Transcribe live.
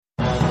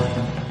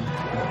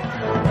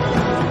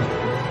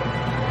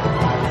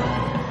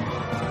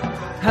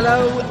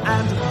Hello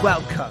and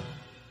welcome.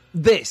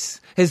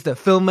 This is the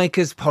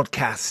Filmmakers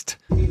Podcast.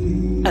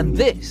 And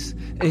this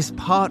is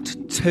part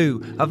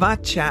 2 of our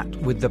chat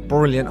with the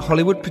brilliant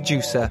Hollywood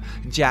producer,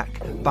 Jack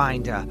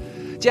Binder.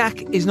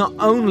 Jack is not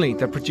only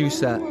the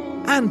producer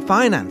and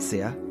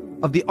financier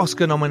of the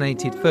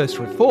Oscar-nominated First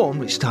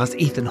Reformed, which stars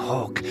Ethan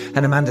Hawke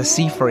and Amanda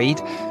Seyfried,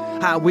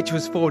 which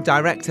was for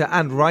director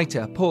and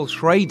writer Paul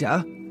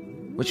Schrader,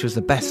 which was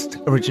the Best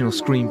Original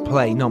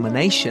Screenplay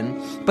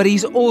nomination, but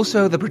he's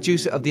also the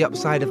producer of The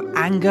Upside of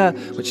Anger,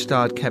 which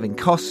starred Kevin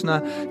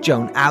Costner,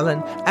 Joan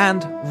Allen,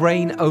 and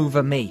Reign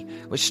Over Me,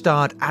 which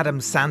starred Adam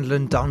Sandler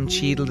and Don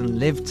Cheadle and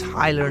Liv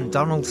Tyler and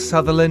Donald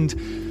Sutherland.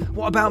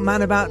 What About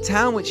Man About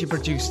Town, which he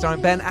produced,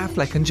 starring Ben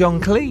Affleck and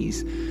John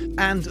Cleese.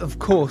 And, of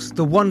course,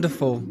 the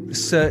wonderful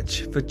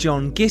Search for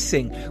John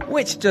Gissing,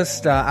 which does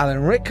star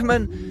Alan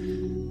Rickman,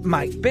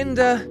 Mike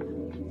Binder,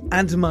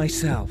 and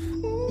myself.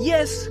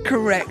 Yes,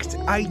 correct.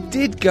 I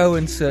did go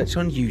and search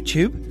on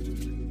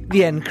YouTube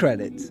the end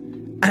credits,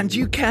 and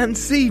you can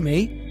see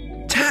me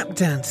tap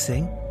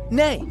dancing,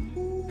 nay,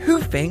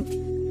 hoofing,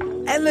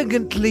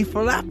 elegantly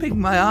flapping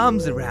my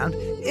arms around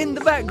in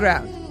the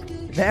background.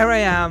 There I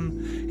am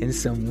in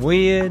some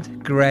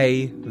weird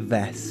grey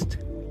vest.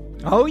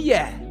 Oh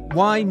yeah,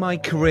 why my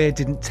career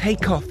didn't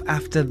take off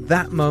after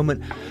that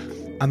moment,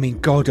 I mean,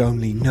 God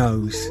only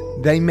knows.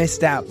 They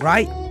missed out,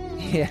 right?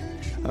 Yeah,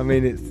 I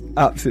mean, it's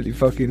absolutely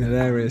fucking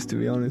hilarious, to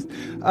be honest.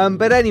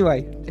 But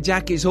anyway,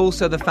 Jack is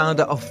also the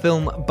founder of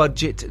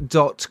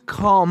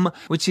FilmBudget.com,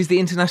 which is the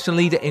international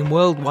leader in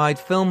worldwide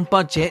film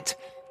budget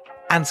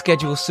and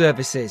schedule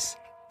services.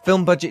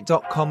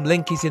 FilmBudget.com,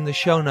 link is in the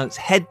show notes.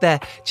 Head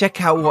there,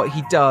 check out what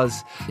he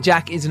does.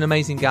 Jack is an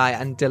amazing guy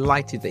and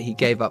delighted that he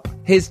gave up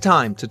his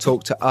time to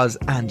talk to us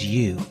and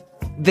you.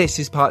 This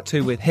is part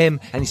 2 with him,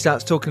 and he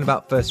starts talking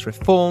about First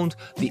Reformed,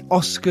 the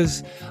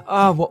Oscars.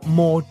 What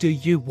more do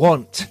you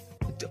want?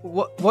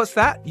 What's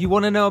that? You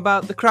want to know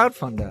about the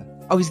crowdfunder?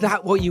 Oh, is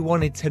that what you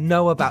wanted to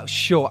know about?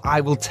 Sure, I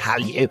will tell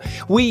you.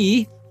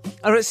 We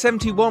are at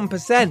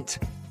 71%.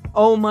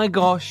 Oh my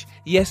gosh,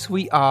 yes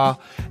we are.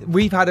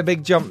 We've had a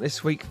big jump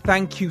this week.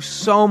 Thank you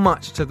so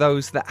much to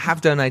those that have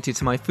donated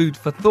to my Food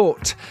for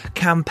Thought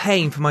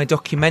campaign for my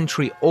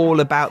documentary all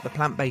about the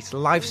plant-based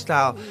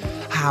lifestyle,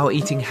 how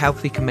eating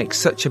healthy can make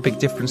such a big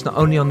difference, not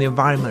only on the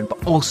environment,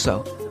 but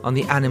also on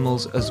the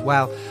animals as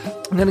well.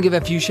 I'm going to give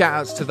a few shout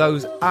outs to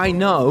those I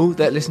know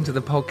that listen to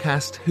the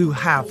podcast who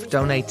have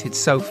donated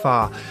so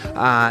far.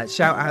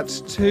 Shout outs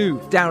to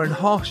Darren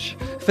Hosh,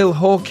 Phil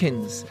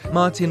Hawkins,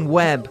 Martin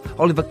Webb,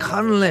 Oliver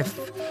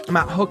Cunliffe,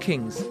 Matt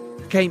Hookings,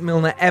 Kate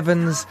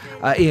Milner-Evans,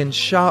 Ian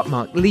Sharp,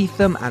 Mark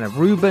Leatham, Anna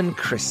Rubin,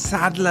 Chris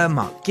Sadler,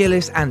 Mark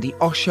Gillis, Andy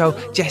Osho,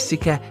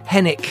 Jessica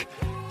Hennick.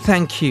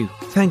 Thank you.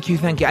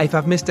 If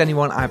I've missed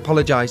anyone, I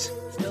apologise.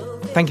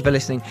 Thank you for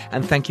listening,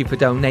 and thank you for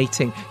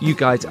donating. You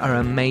guys are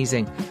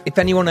amazing. If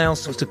anyone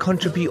else wants to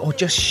contribute or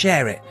just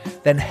share it,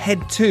 then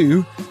head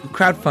to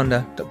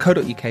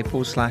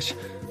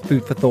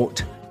crowdfunder.co.uk/food for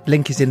thought.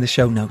 Link is in the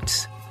show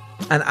notes.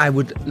 And I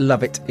would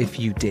love it if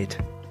you did.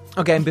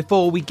 Okay, and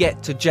before we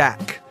get to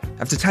Jack, I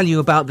have to tell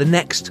you about the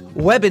next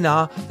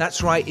webinar.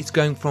 That's right, it's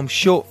going from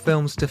short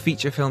films to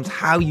feature films,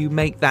 how you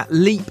make that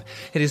leap.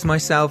 It is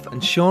myself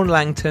and Sean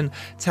Langton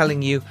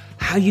telling you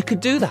how you could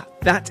do that.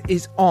 That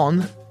is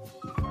on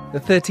the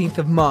 13th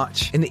of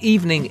March in the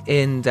evening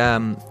in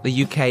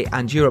the UK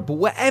and Europe. But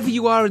wherever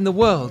you are in the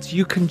world,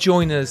 you can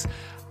join us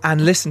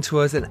and listen to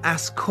us and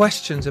ask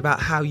questions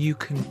about how you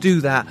can do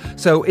that.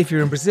 So if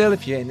you're in Brazil,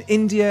 if you're in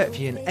India, if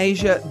you're in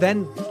Asia,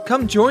 then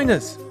come join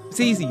us.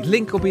 It's easy.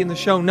 Link will be in the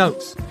show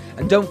notes.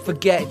 And don't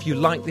forget, if you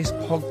like this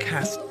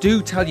podcast,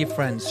 do tell your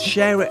friends,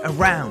 share it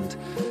around.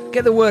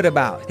 Get the word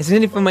about. It's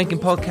an indie filmmaking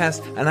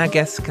podcast, and our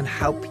guests can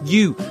help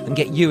you and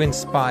get you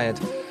inspired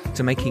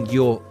to making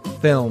your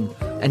film.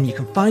 And you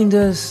can find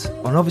us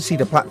on obviously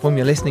the platform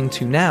you're listening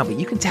to now, but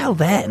you can tell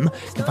them.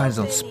 You can find us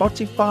on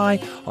Spotify,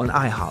 on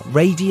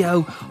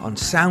iHeartRadio, on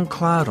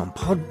SoundCloud, on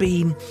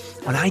Podbean,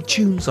 on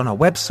iTunes, on our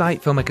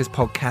website,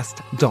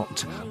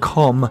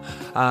 filmmakerspodcast.com.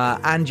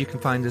 And you can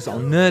find us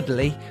on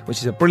Nerdly, which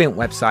is a brilliant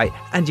website.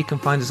 And you can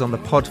find us on the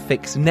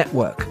Podfix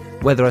network,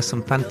 where there are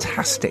some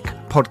fantastic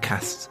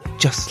podcasts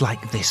just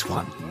like this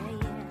one.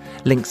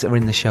 Links are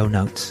in the show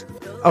notes.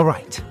 All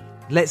right,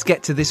 let's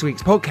get to this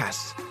week's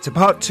podcast. To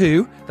part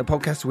 2, the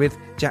podcast with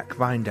Jack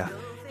Binder.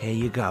 Here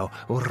you go.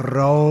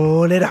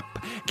 Roll it up.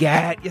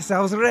 Get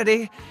yourselves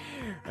ready.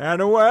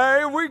 And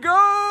away we go.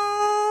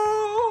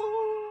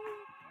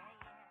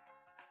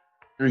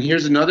 And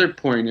here's another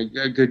point,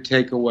 a good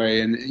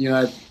takeaway. And, you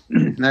know,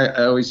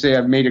 I always say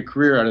I've made a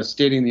career out of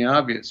stating the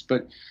obvious.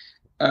 But,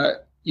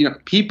 you know,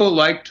 people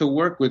like to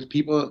work with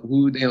people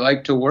who they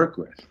like to work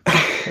with.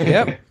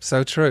 Yep,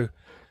 so true.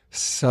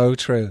 So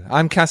true.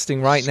 I'm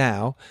casting right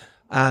now,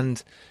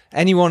 and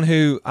anyone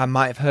who I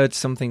might have heard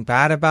something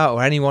bad about,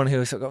 or anyone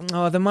who is sort of,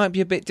 oh, they might be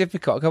a bit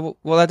difficult, I go,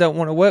 well, I don't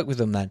want to work with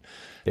them then.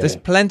 Yeah. There's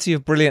plenty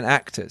of brilliant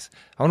actors.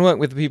 I want to work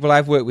with the people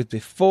I've worked with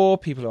before,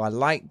 people who I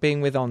like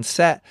being with on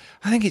set.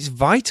 I think it's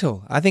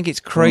vital. I think it's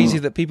crazy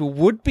that people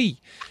would be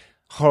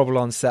horrible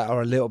on set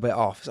or a little bit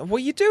off. So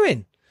what are you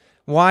doing?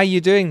 Why are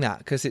you doing that?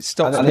 Because it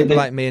stops people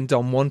like me and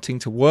Dom wanting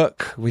to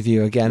work with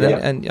you again,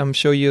 and I'm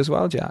sure you as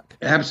well, Jack.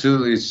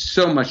 Absolutely, it's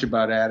so much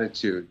about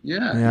attitude.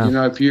 Yeah. You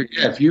know,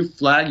 if you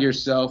flag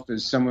yourself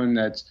as someone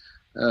that's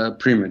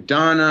prima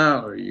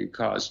donna, or you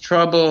cause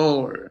trouble,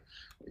 or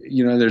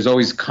you know, there's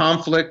always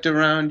conflict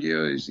around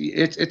you.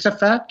 It's a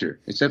factor.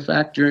 It's a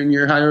factor in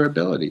your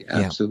hireability.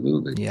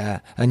 Absolutely. Yeah,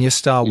 and your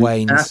star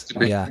wanes. It has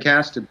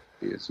to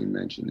be, as you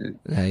mentioned it.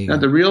 There you now,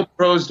 go. the real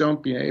pros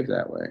don't behave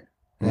that way.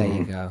 There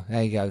you go.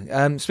 There you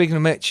go. Speaking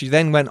of Mitch, you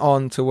then went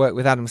on to work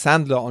with Adam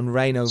Sandler on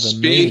Reign Over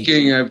Me.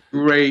 Speaking of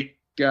great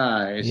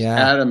guys,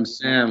 Adam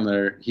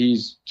Sandler,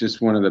 he's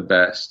just one of the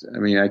best. I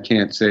mean, I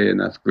can't say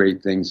enough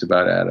great things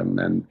about Adam.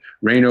 And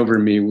Reign Over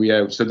Me,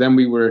 so then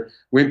we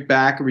went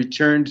back,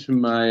 returned to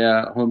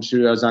my home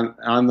studio. I was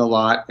on the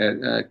lot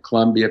at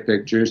Columbia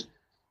Pictures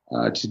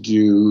to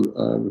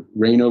do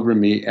Reign Over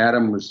Me.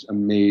 Adam was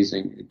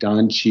amazing.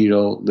 Don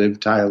Cheadle,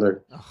 Liv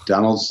Tyler,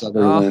 Donald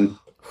Sutherland.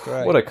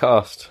 Great. What a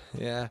cast!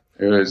 Yeah,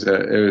 it was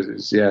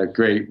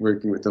great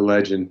working with the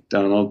legend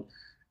Donald,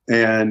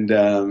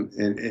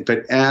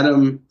 but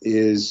Adam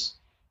is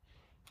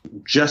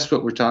just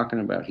what we're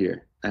talking about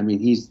here. I mean,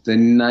 he's the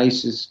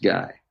nicest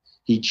guy.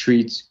 He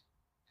treats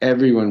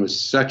everyone with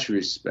such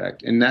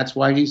respect, and that's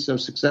why he's so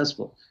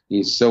successful.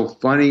 He's so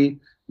funny.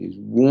 He's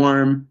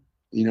warm.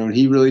 You know, and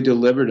he really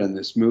delivered on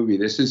this movie.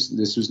 This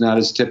was not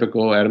his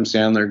typical Adam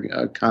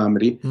Sandler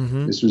comedy.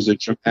 Mm-hmm. This was a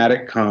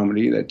dramatic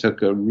comedy that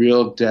took a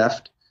real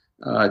deft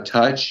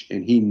touch,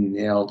 and he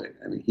nailed it.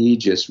 I mean, he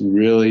just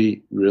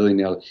really, really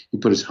nailed it. He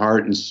put his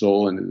heart and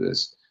soul into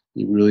this.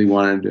 He really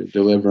wanted to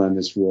deliver on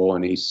this role,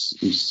 and he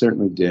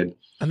certainly did.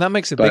 And that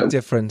makes a big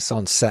difference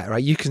on set,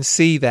 right? You can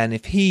see then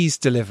if he's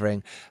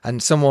delivering,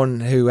 and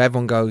someone who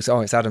everyone goes, oh,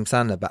 it's Adam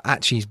Sandler, but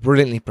actually he's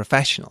brilliantly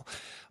professional.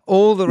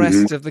 All the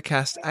rest of the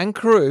cast and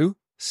crew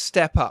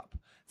step up.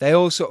 They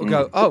all sort of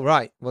go, oh,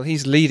 right, well,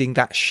 he's leading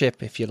that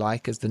ship, if you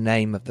like, as the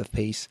name of the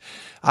piece.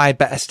 I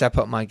better step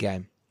up my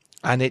game.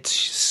 And it's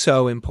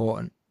so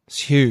important. It's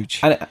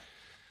huge.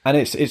 And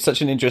it's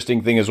such an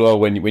interesting thing as well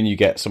when you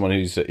get someone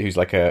who's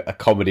like a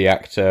comedy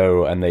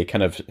actor, and they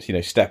kind of, you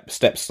know, step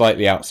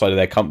slightly outside of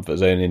their comfort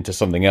zone into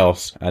something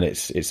else, and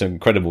it's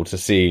incredible to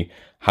see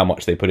how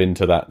much they put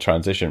into that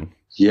transition.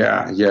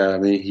 Yeah. I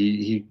mean,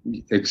 he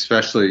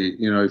especially,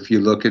 you know, if you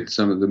look at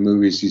some of the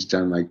movies he's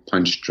done, like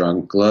Punch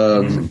Drunk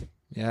Love,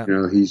 you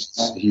know,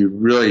 he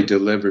really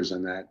delivers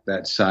on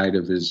that side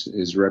of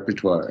his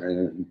repertoire.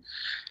 And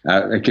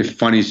like a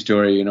funny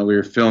story, you know, we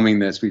were filming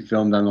this. We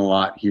filmed on the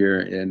lot here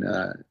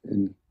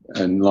in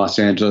Los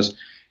Angeles,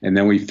 and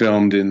then we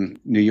filmed in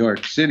New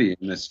York City,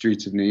 in the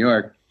streets of New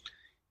York.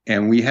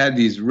 And we had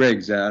these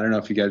rigs. I don't know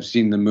if you guys have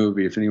seen the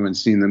movie, if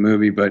anyone's seen the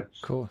movie, but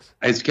of course,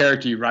 his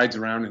character, he rides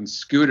around in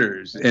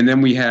scooters. And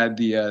then we had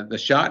the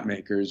shot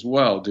maker as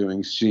well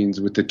doing scenes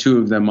with the two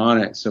of them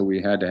on it. So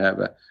we had to have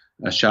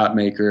a shot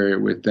maker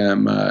with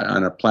them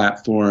on a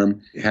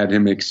platform, had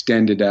him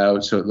extended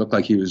out so it looked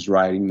like he was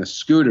riding the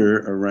scooter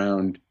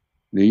around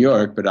New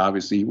York, but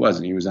obviously he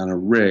wasn't. He was on a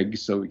rig,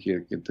 so we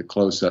could get the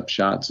close-up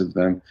shots of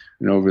them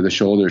and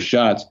over-the-shoulder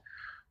shots.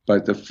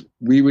 But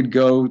we would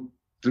go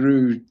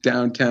through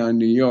downtown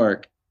New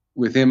York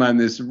with him on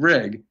this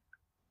rig,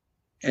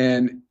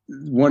 and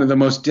one of the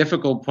most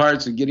difficult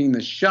parts of getting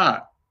the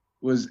shot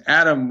was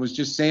Adam was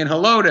just saying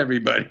hello to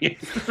everybody.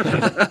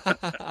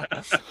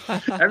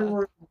 Everyone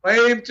would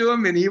wave to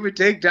him, and he would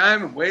take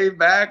time and wave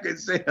back and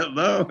say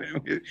hello.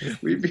 And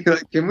we'd be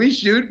like, "Can we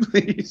shoot,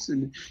 please?"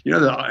 And you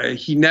know,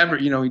 he never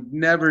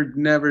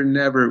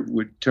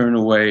would turn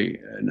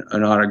away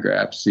an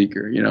autograph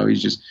seeker. You know, he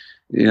just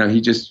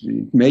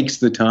makes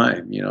the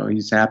time. You know,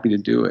 he's happy to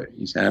do it.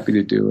 He's happy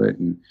to do it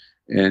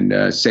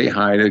and say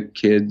hi to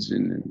kids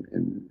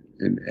and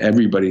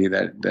everybody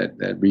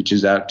that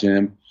reaches out to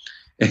him.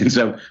 And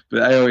so,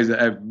 but I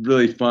have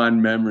really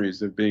fond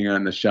memories of being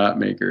on the shot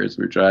maker as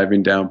we're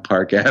driving down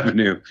Park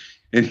Avenue,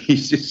 and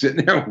he's just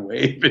sitting there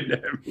waving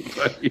to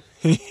everybody.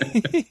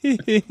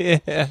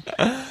 Yeah.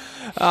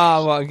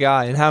 Oh, what a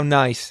guy, and how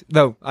nice.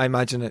 Though I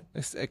imagine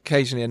it's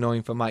occasionally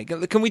annoying for Mike.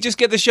 Can we just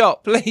get the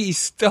shot, please?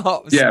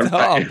 Stop.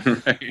 Right.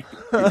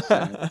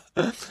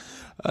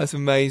 That's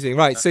amazing.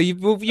 Right, so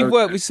you've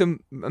worked with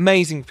some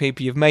amazing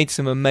people. You've made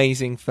some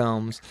amazing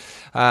films,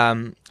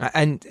 and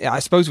I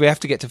suppose we have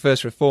to get to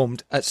First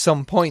Reformed at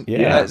some point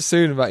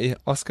soon about your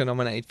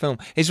Oscar-nominated film.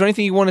 Is there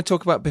anything you want to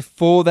talk about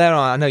before there?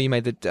 I know you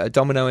made the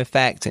Domino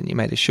Effect, and you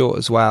made a short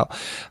as well,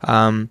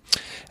 and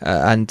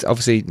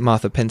obviously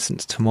Martha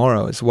Pinson's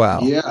Tomorrow as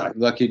well. Yeah,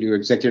 lucky to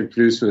executive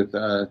produce with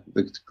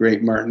the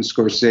great Martin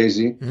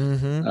Scorsese.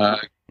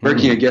 Mm-hmm.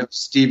 Working again with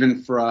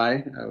Stephen Fry.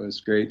 It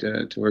was great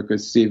to work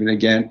with Stephen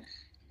again.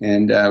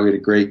 And we had a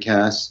great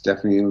cast,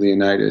 definitely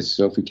Leonidas,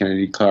 Sophie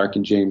Kennedy-Clark,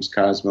 and James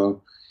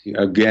Cosmo.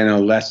 Again, a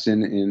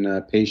lesson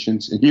in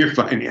patience in your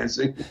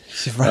financing.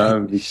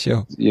 Right,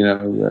 sure. You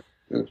know,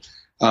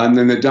 and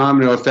then the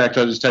Domino Effect,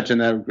 I'll just touch on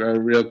that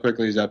real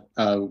quickly, is a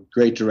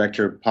great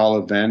director,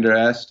 Paula Vander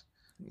Est.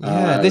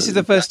 Yeah, this is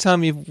the first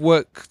time you've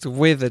worked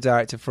with a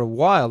director for a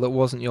while that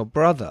wasn't your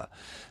brother.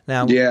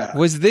 Now,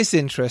 was this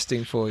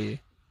interesting for you?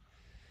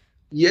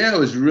 Yeah, it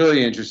was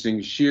really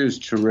interesting. She was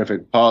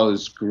terrific. Paula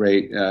is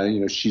great.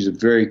 She's a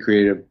very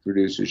creative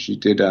producer. She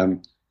did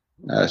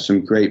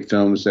some great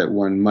films that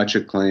won much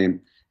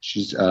acclaim.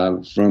 She's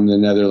from the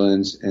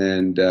Netherlands,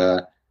 and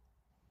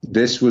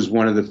this was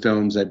one of the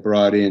films I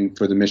brought in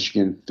for the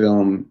Michigan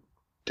Film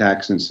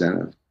Tax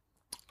Incentive.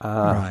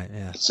 Right,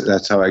 yeah. So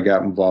that's how I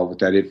got involved with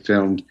that.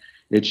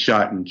 It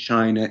shot in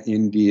China,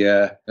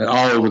 India,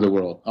 all over the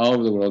world.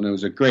 And it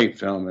was a great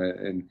film,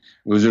 and it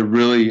was a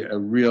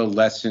real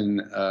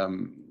lesson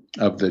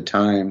of the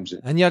times.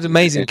 And you had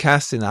amazing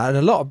casting, and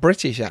a lot of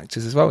British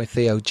actors as well, with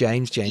Theo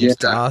James, James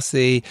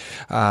D'Arcy.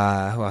 Who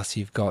else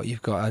you've got?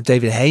 You've got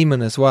David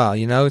Heyman as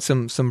well.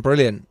 Some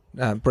brilliant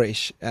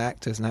British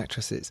actors and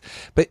actresses.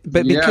 But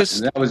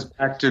because that was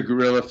back to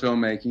guerrilla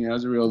filmmaking. That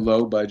was a real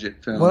low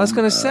budget film. Well, I was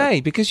going to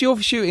say, because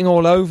you're shooting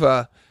all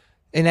over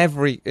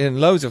in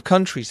loads of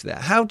countries there,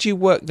 how do you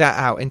work that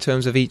out in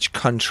terms of each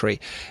country,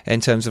 in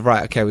terms of,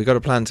 right, okay, we've got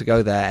a plan to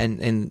go there, and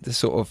in the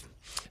sort of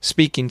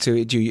speaking to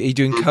it, are you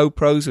doing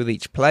co-pros with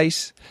each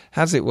place?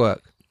 How does it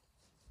work?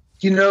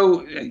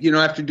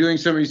 After doing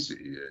so many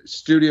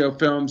studio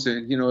films,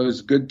 it was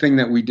a good thing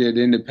that we did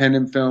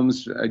independent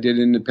films. I did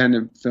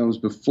independent films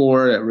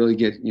before that really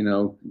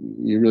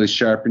you really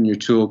sharpen your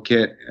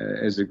toolkit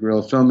as a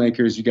guerrilla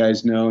filmmaker, as you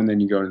guys know, and then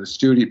you go to the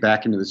studio,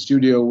 back into the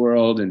studio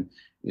world, and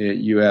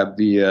you have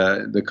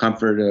the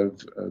comfort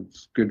of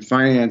good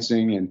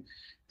financing, and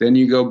then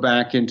you go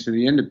back into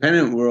the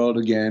independent world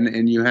again,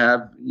 and you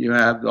have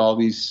all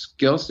these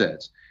skill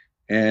sets,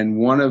 and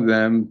one of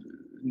them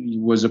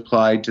was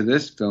applied to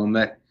this film,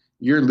 that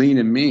you're lean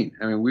and mean.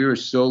 I mean, we were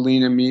so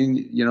lean and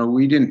mean.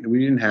 We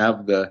didn't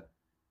have the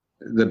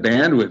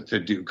bandwidth to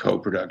do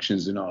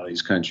co-productions in all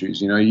these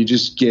countries. You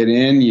just get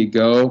in, you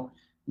go,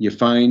 you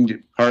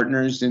find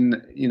partners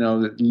in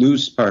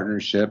loose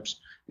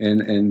partnerships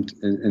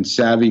and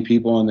savvy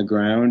people on the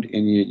ground,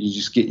 and you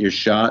just get your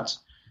shots.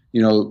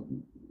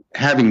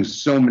 Having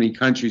so many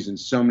countries and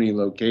so many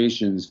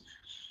locations,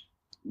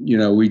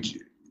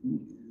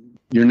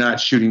 you're not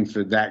shooting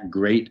for that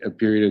great a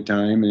period of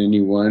time in any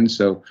one,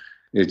 so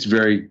it's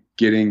very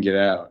get in, get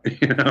out.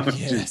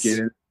 Yes. Just get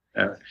in.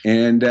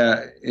 And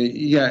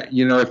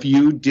if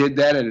you did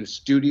that at a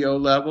studio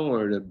level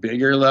or at a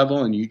bigger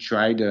level, and you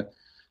tried to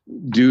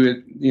do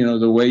it,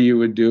 the way you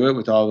would do it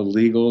with all the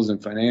legals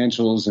and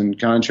financials and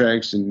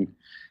contracts, and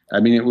I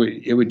mean,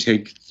 it would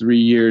take 3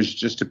 years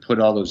just to put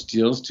all those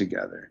deals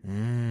together.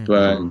 Mm-hmm.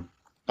 But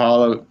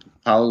Paula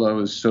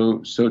was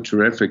so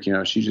terrific.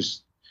 She's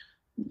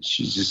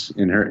just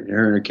in her and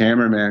her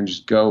cameraman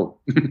just go,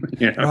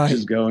 right.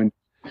 Just go and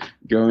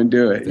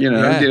do it.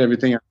 I did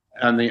everything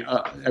on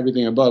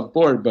everything above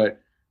board, but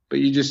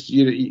you just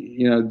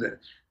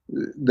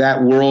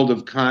that world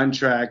of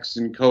contracts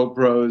and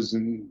co-pros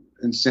and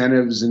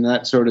incentives and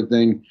that sort of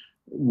thing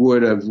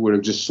would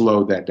have just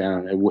slowed that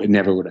down. It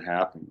never would have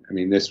happened. I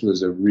mean, this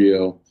was a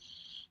real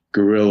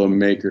guerrilla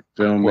maker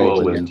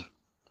filmmaking.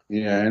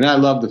 Yeah, and I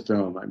love the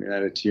film. I mean, I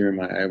had a tear in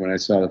my eye when I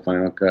saw the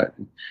final cut.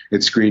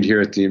 It screened here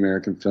at the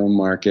American Film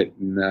Market,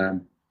 and that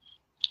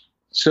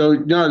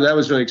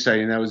was really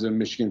exciting. That was a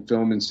Michigan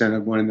Film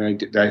Incentive one,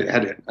 and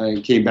I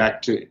came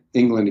back to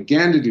England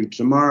again to do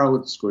Tomorrow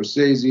with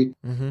Scorsese.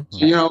 Mm-hmm.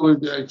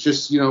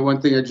 So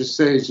one thing I just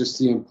say is just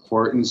the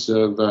importance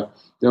of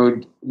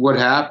what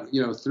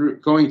happened. Through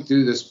going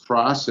through this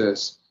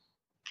process,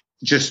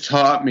 just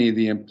taught me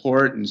the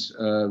importance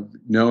of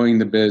knowing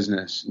the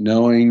business,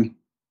 knowing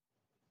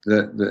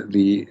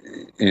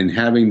and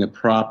having the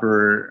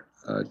proper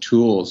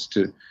tools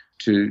to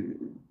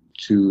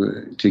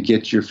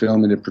get your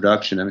film into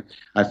production. I mean,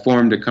 I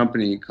formed a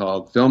company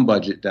called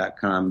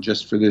FilmBudget.com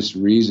just for this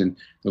reason.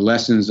 The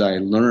lessons I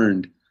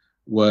learned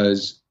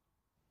was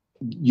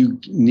you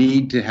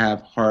need to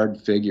have hard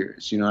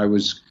figures.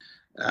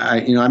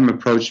 I'm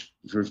approached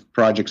for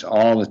projects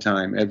all the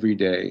time, every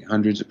day,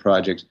 hundreds of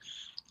projects,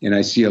 and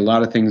I see a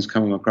lot of things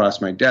coming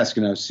across my desk,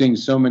 and I was seeing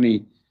so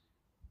many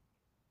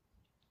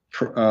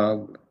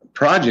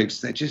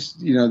projects that just,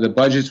 the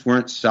budgets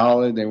weren't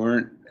solid. They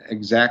weren't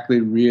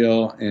exactly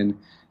real. And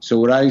so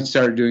what I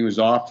started doing was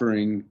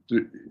offering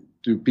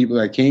to people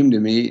that came to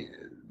me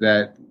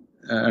that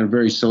on a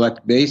very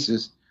select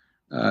basis,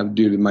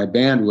 due to my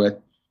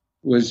bandwidth,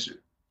 was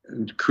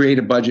create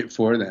a budget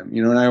for them.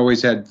 And I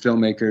always had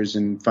filmmakers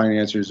and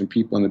financiers and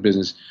people in the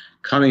business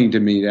coming to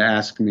me to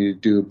ask me to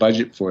do a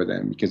budget for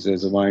them, because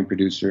as a line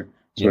producer,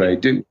 that's what I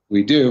do.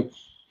 We do.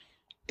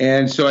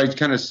 And so I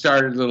kind of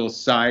started a little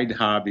side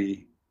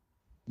hobby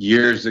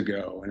years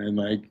ago, and I'm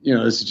like,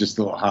 this is just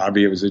a little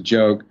hobby. It was a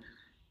joke.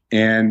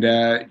 And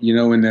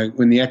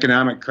when the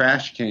economic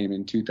crash came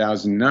in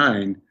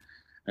 2009,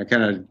 I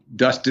kind of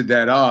dusted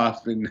that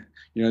off, and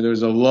there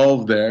was a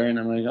lull there, and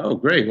I'm like, oh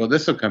great, well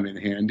this will come in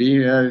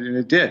handy, and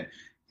it did.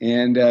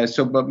 And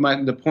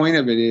the point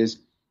of it is,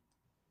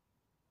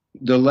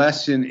 the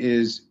lesson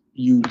is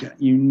you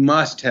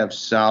must have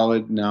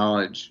solid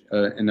knowledge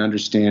and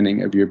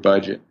understanding of your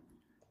budget.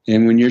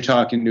 And when you're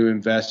talking to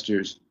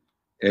investors,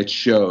 it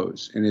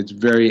shows, and it's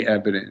very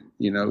evident,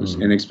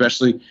 and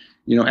especially,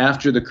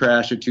 after the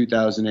crash of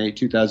 2008,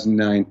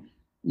 2009,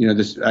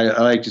 this,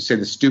 I like to say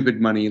the stupid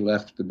money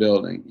left the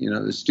building.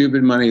 The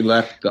stupid money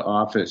left the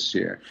office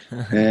here,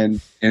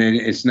 and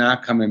it's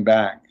not coming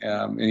back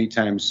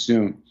anytime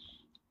soon.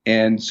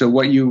 And so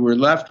what you were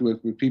left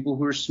with were people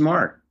who are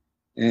smart.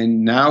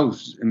 And now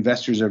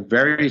investors are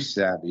very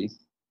savvy.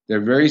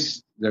 They're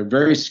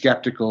very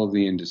skeptical of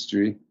the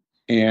industry,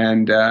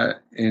 and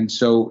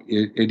so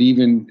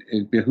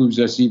it behooves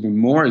us even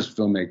more as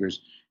filmmakers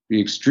be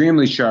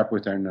extremely sharp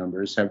with our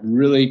numbers, have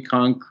really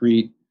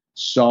concrete,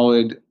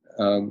 solid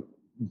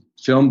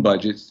film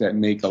budgets that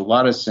make a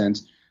lot of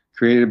sense,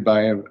 created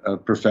by a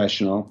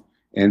professional.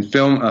 And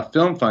a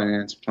film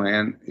finance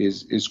plan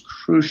is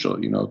crucial.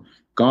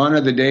 Gone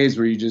are the days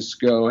where you just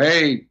go,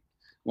 hey,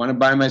 want to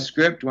buy my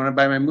script? Want to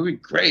buy my movie?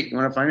 Great. You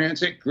want to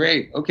finance it?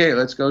 Great. Okay,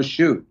 let's go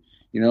shoot.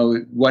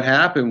 What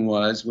happened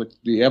was, what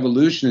the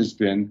evolution has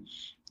been,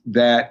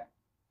 that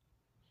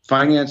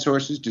finance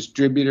sources,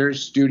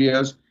 distributors,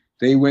 studios,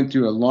 they went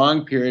through a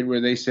long period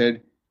where they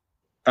said,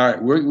 all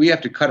right, we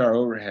have to cut our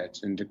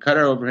overheads. And to cut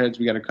our overheads,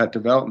 we got to cut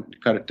development. To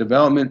cut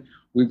development,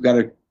 we've got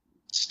to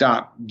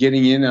stop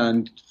getting in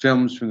on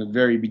films from the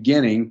very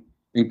beginning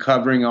and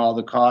covering all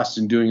the costs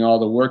and doing all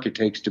the work it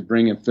takes to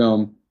bring a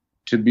film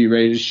to be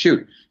ready to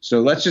shoot.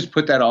 So let's just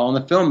put that all on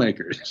the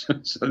filmmakers.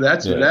 So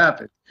that's what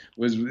happened.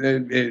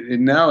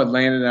 Now it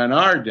landed on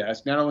our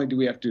desk. Not only do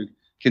we have to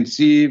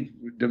conceive,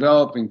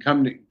 develop, and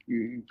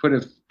put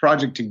a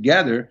project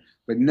together,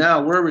 but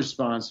now we're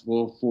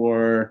responsible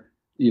for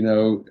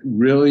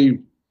really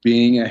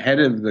being ahead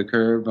of the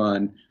curve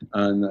on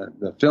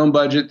the film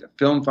budget, the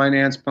film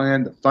finance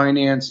plan, the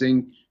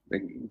financing, the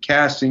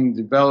casting,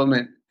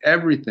 development,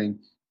 everything.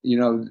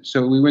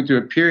 So we went through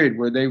a period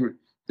where they were,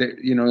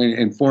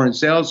 in foreign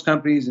sales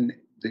companies, and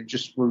they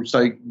just were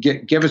like,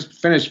 give us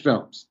finished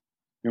films.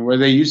 And where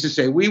they used to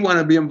say, we want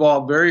to be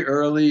involved very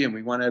early, and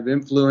we want to have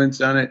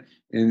influence on it,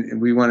 and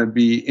we want to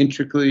be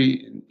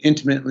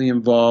intimately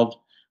involved.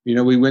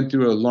 We went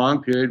through a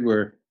long period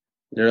where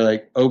they're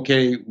like,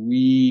 okay,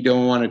 we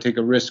don't want to take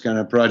a risk on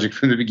a project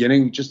from the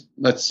beginning. Just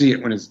let's see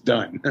it when it's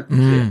done.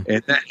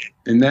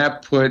 And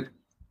that put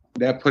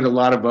a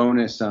lot of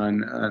onus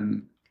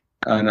on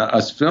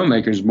us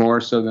filmmakers,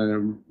 more so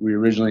than we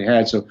originally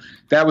had. So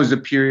that was a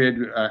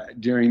period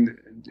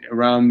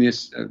around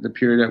the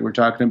period that we're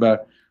talking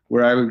about,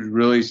 where I would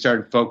really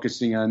start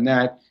focusing on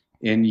that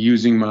and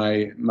using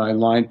my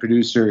line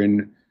producer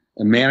and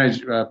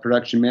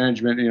production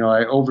management.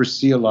 I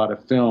oversee a lot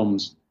of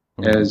films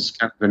as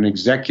kind of an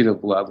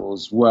executive level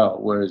as well,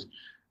 whereas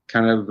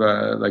kind of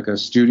like a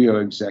studio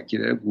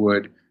executive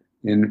would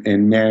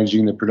in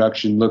managing the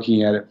production,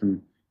 looking at it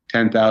from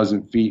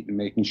 10,000 feet and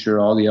making sure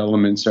all the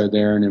elements are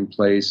there and in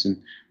place.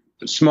 And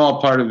a small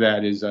part of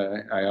that is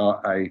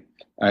I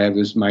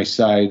have my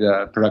side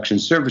production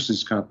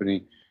services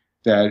company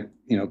that,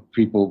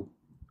 people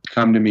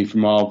come to me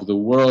from all over the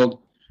world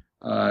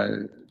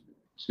to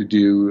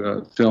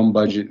do film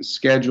budget and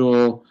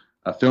schedule,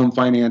 a film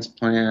finance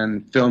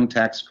plan, film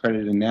tax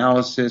credit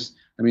analysis.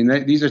 I mean,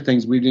 these are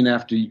things we didn't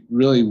have to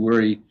really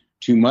worry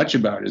too much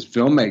about as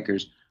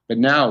filmmakers. But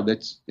now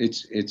it's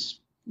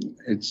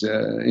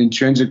an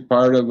intrinsic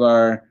part of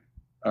our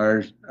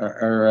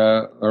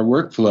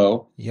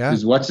workflow. Yeah.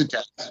 Is what's the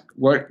tax?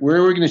 Where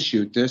are we going to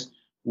shoot this?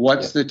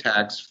 What's the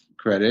tax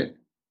credit?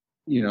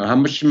 How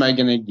much am I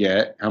going to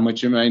get? How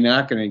much am I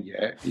not going to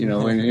get?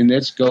 And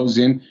this goes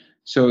in.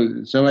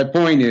 So my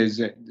point is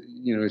that,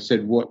 it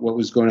said what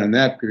was going on in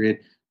that period.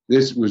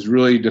 This was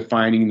really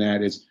defining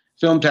that as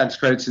film tax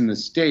credits in the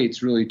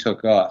States really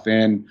took off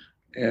and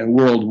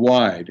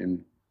worldwide.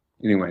 And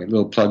anyway, a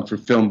little plug for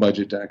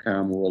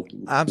filmbudget.com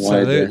worldwide.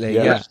 Absolutely,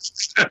 yeah.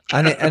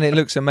 and it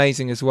looks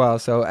amazing as well.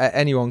 So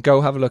anyone,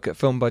 go have a look at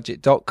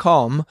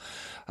filmbudget.com.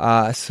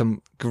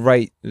 Some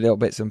great little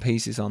bits and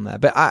pieces on there.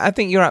 But I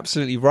think you're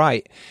absolutely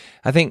right.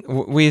 I think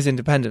we as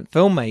independent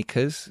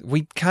filmmakers,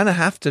 we kind of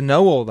have to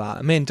know all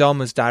that. Me and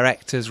Dom as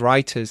directors,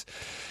 writers,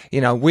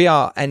 we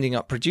are ending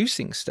up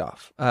producing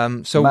stuff.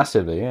 So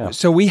massively, yeah.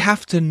 So we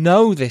have to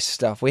know this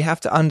stuff. We have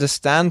to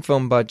understand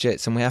film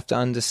budgets, and we have to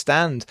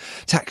understand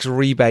tax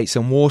rebates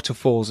and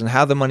waterfalls and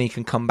how the money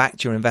can come back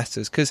to your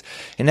investors. Because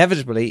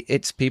inevitably,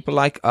 it's people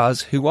like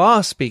us who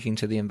are speaking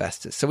to the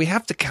investors. So we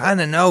have to kind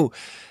of know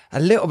a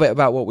little bit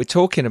about what we're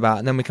talking about,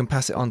 and then we can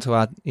pass it on to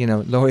our,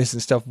 lawyers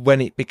and stuff when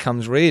it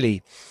becomes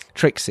really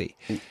tricksy.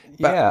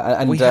 But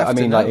and I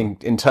mean,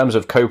 like in terms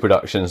of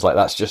co-productions, like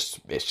it's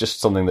just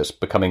something that's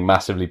becoming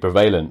massively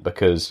prevalent,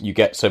 because you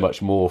get so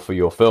much more for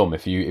your film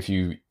if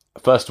you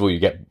first of all you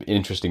get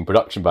interesting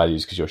production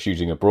values because you're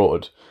shooting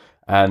abroad,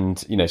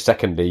 and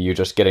secondly you're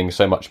just getting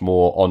so much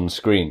more on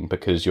screen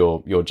because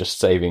you're just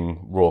saving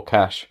raw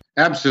cash.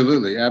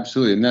 Absolutely,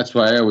 and that's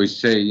why I always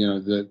say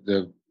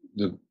the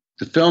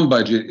film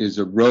budget is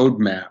a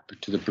roadmap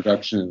to the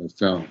production of the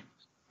film.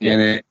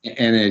 Yeah.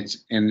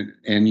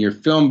 And your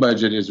film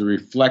budget is a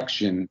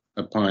reflection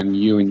upon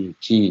you and your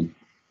team,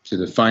 to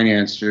the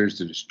financiers,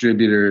 to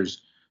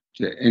distributors,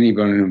 to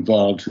anyone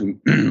involved who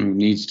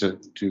needs to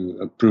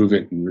approve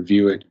it and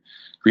review it,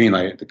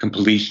 greenlight it, the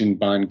completion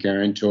bond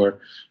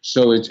guarantor.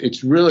 So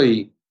it's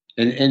really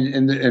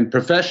and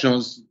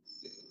professionals,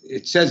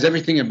 it says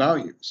everything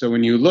about you. So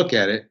when you look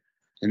at it,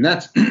 and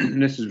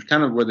and this is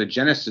kind of where the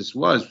genesis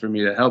was for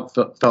me to help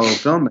fellow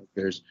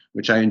filmmakers,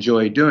 which I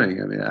enjoy doing.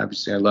 I mean,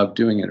 obviously I love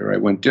doing it, or I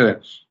wouldn't do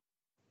it.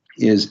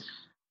 Is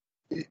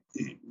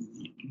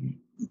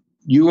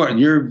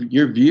you're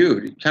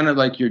viewed kind of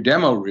like your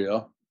demo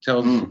reel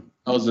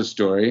tells a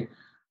story.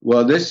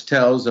 Well, this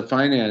tells a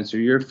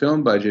financer, your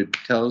film budget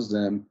tells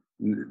them,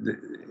 that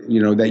you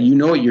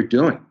know what you're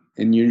doing,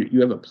 and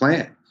you have a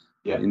plan,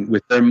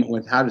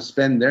 with how to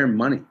spend their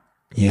money.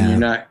 Yeah. And you're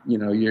not,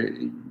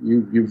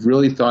 you've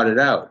really thought it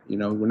out.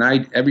 When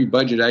every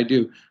budget I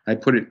do, I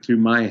put it through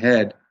my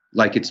head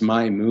like it's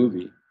my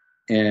movie.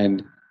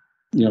 And,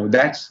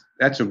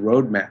 that's a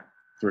roadmap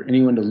for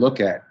anyone to look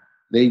at.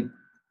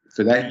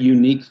 For that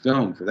unique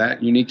film, for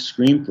that unique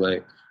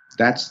screenplay,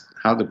 that's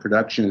how the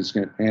production is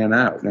going to pan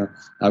out. Now,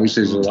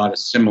 obviously there's a lot of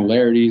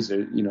similarities,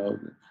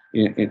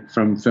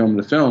 from film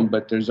to film,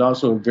 but there's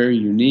also a very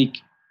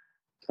unique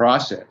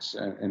process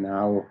and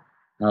how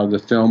the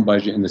film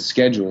budget and the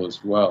schedule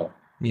as well.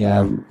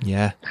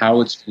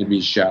 How it's going to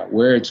be shot,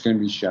 where it's going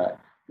to be shot,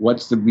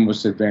 what's the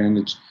most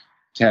advantage,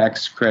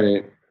 tax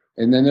credit,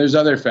 and then there's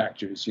other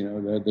factors,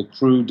 the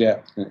crew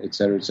depth, et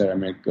cetera, et cetera. I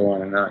might go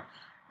on and on,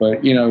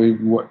 but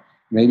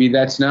maybe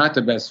that's not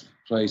the best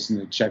place in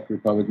the Czech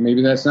Republic.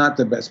 Maybe that's not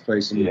the best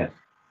place in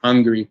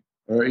Hungary,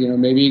 or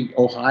maybe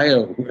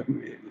Ohio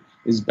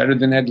is better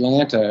than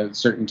Atlanta at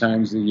certain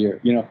times of the year.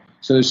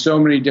 So there's so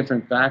many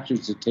different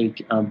factors to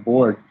take on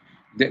board.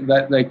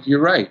 That like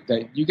you're right,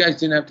 that you guys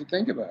didn't have to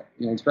think about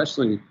it,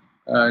 especially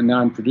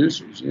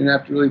non-producers. You didn't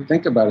have to really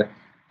think about it,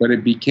 but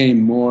it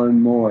became more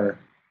and more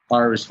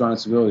our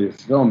responsibility as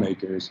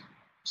filmmakers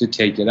to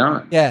take it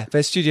on. Yeah,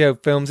 for studio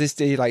films, it's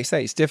like you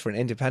say, it's different.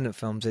 Independent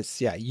films, it's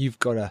you've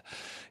got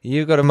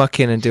to muck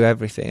in and do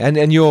everything.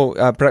 And your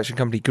production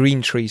company,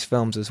 Green Trees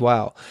Films, as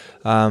well,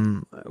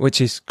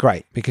 which is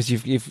great because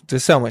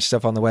there's so much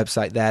stuff on the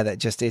website there that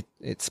just it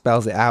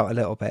spells it out a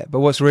little bit.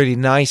 But what's really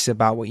nice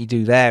about what you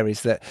do there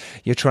is that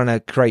you're trying to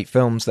create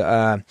films that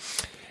are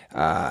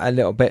a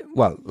little bit,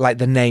 well, like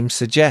the name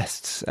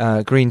suggests,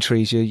 green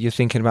trees, you're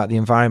thinking about the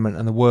environment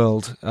and the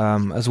world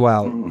as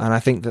well. And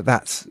I think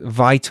that's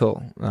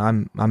vital.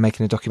 I'm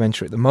making a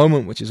documentary at the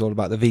moment which is all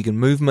about the vegan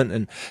movement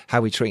and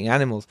how we treat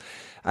animals,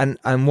 and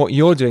what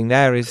you're doing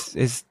there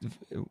is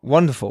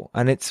wonderful,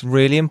 and it's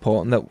really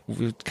important that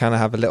we kind of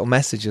have a little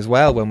message as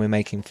well when we're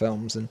making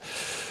films. And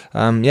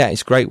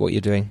it's great what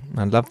you're doing.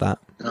 I love that.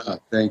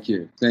 Thank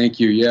you.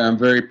 Yeah, I'm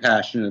very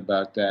passionate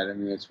about that. I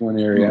mean, it's one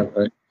area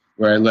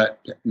where I let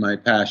my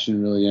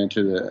passion really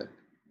enter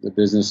the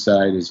business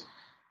side is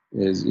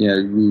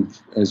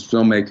we've, as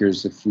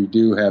filmmakers, if we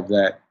do have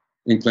that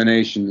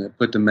inclination to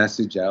put the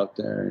message out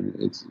there, and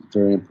it's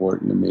very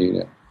important to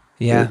me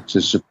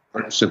to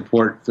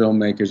support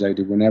filmmakers. I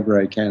do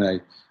whenever I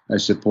can. I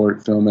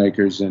support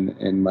filmmakers and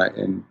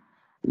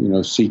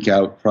seek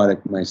out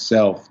product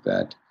myself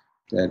that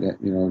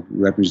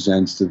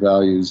represents the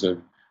values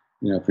of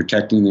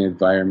protecting the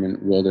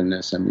environment,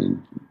 wilderness. I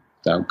mean,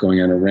 without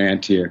going on a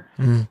rant here,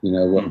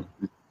 the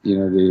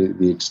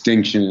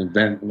extinction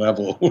event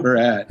level we're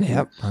at.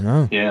 Yep, I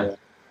know. Yeah.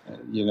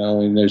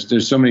 And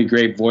there's so many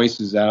great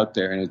voices out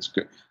there, and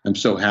I'm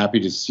so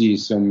happy to see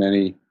so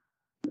many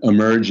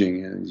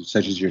emerging,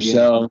 such as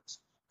yourselves,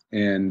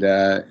 and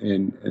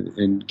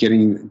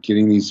getting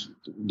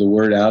the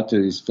word out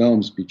to these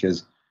films,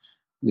 because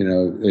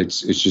it's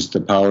just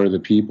the power of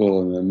the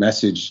people and the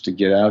message to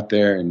get out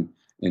there and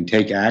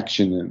take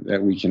action, and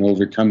that we can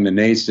overcome the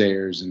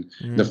naysayers and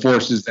the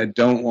forces that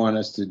don't want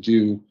us to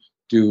do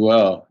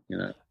well.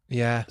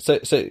 Yeah. So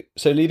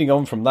leading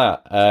on from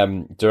that,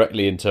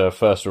 directly into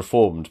First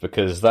Reformed,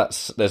 because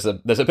there's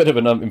a bit of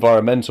an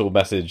environmental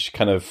message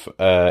kind of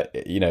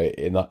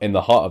in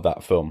the heart of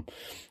that film.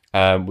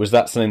 Was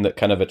that something that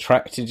kind of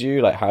attracted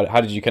you? Like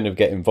how did you kind of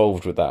get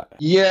involved with that?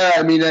 Yeah,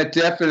 I mean, that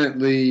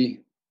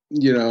definitely,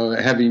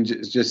 having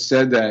just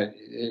said that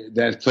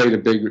played a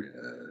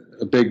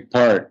big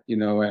part.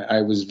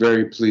 I was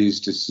very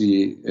pleased to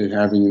see it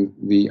having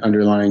the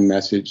underlying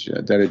message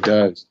that it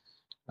does,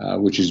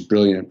 which is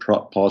brilliant.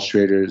 Paul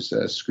Schrader's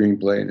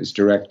screenplay and his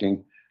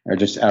directing are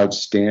just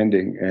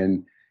outstanding.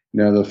 And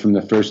from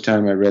the first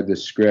time I read the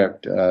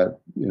script, I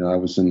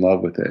was in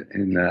love with it,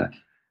 and I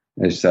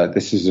just thought,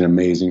 this is an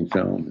amazing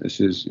film. This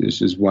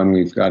is one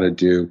we've got to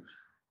do.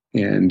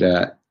 And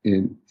I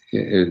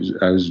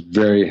was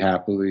very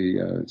happily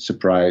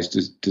surprised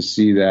to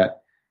see that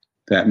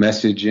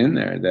message in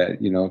there, that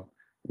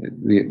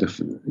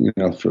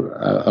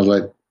I'll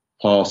let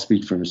Paul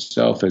speak for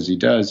himself as he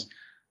does,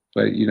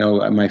 but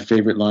my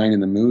favorite line in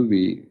the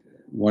movie,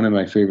 one of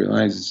my favorite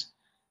lines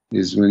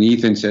is when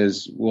Ethan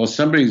says, well,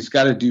 somebody's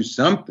got to do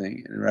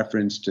something, in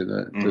reference to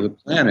the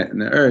planet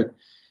and the earth.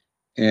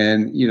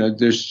 And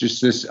there's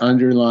just this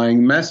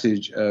underlying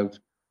message of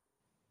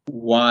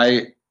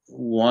why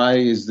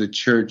is the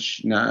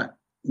church not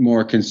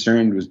more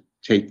concerned with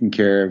taking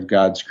care of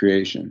God's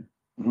creation?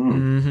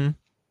 Mm-hmm.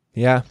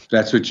 Yeah.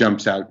 That's what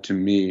jumps out to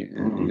me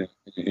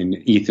in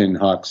Ethan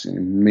Hawke's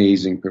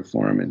amazing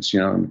performance.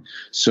 I'm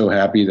so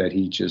happy that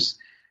he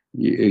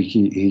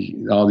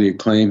all the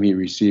acclaim he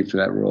received for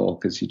that role,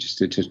 because he just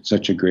did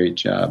such a great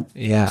job.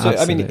 Yeah, so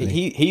absolutely. I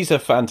mean, he's a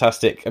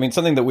fantastic. I mean,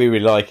 something that we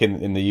really like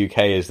in the UK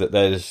is that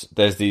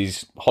there's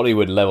these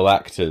Hollywood level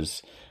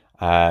actors,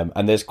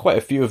 and there's quite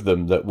a few of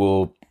them that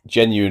will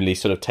genuinely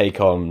sort of take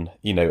on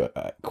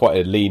quite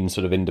a lean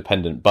sort of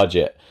independent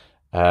budget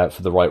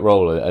for the right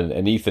role,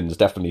 and Ethan's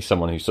definitely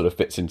someone who sort of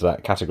fits into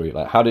that category.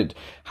 Like, how did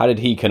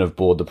he kind of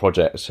board the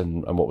project,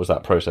 and what was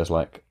that process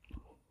like?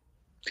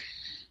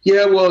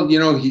 Yeah, well,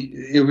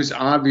 it was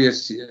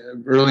obvious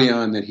early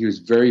on that he was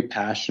very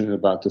passionate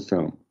about the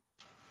film,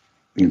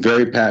 and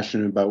very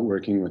passionate about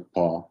working with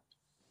Paul.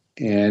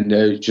 And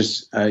there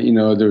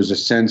was a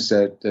sense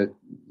that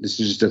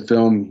this is just a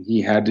film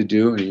he had to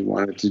do and he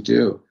wanted to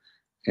do.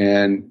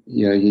 And,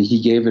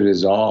 he gave it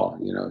his all,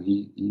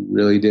 he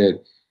really did.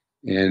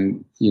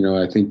 And,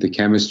 I think the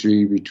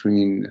chemistry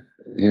between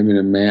him and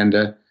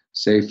Amanda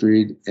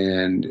Seyfried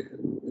and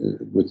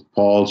with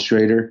Paul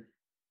Schrader,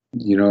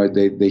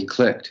 they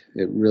clicked.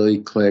 It really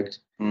clicked.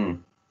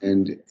 And,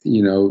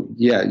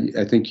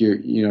 I think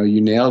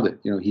you nailed it.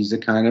 He's the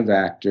kind of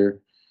actor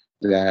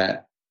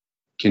that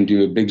can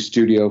do a big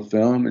studio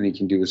film and he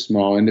can do a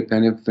small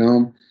independent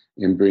film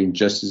and bring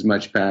just as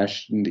much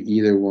passion to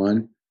either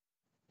one.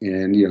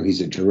 And,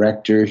 he's a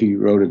director. He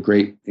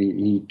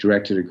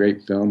directed a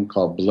great film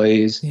called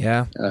Blaze.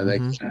 Yeah.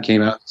 That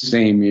came out the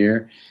same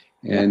year.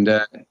 And,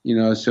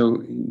 he's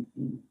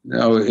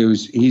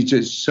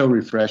just so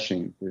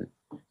refreshing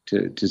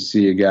to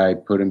see a guy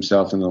put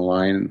himself in the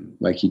line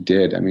like he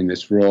did. I mean,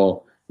 this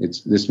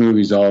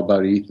movie's all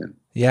about Ethan.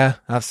 Yeah,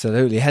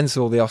 absolutely. Hence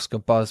all the Oscar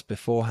buzz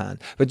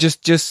beforehand. But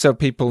just so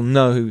people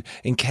know, who,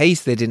 in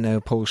case they didn't know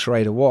who Paul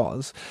Schrader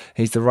was,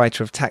 he's the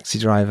writer of Taxi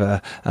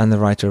Driver and the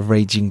writer of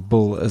Raging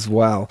Bull as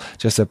well.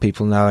 Just so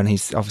people know, and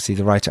he's obviously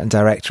the writer and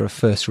director of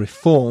First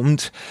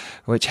Reformed,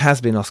 which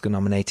has been Oscar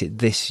nominated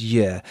this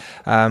year.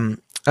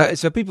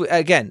 So people,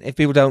 again, if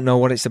people don't know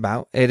what it's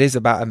about, it is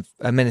about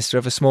a minister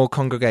of a small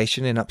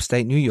congregation in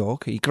upstate New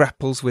York. He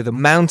grapples with a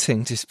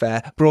mounting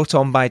despair brought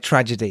on by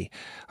tragedy,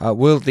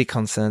 worldly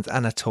concerns,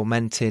 and a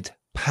tormented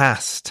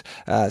past.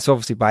 So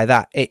obviously by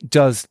that, it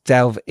does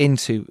delve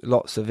into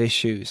lots of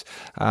issues.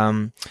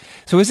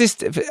 So is this,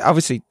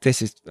 obviously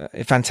this is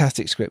a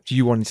fantastic script.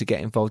 You wanted to get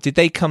involved. Did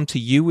they come to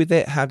you with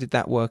it? How did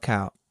that work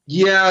out?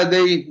 Yeah,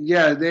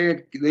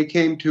 they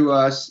came to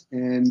us,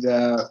 and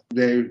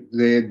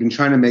they had been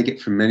trying to make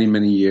it for many,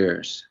 many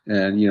years.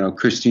 And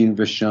Christine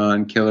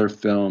Vachon, Killer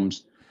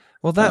Films.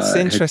 Well, that's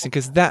interesting,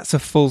 because that's a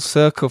full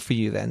circle for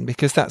you then,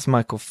 because that's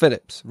Michael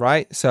Phillips,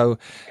 right? So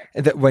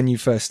that when you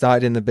first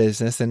started in the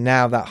business, and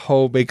now that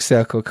whole big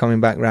circle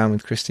coming back round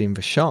with Christine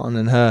Vachon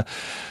and her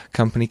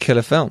company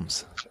Killer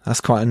Films.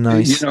 That's quite a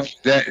nice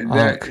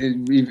that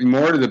even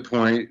more to the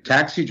point,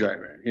 Taxi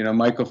Driver.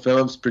 Michael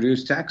Phillips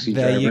produced Taxi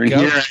there Driver. You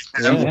go.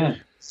 Here,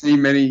 see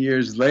many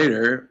years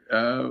later,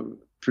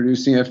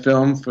 producing a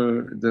film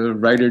for the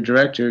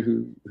writer-director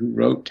who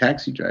wrote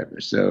Taxi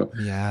Driver. So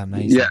yeah,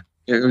 amazing. Yeah,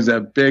 it was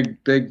a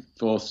big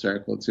full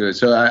circle to it.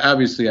 So I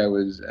was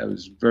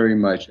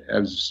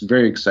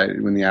very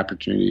excited when the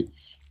opportunity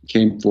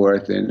came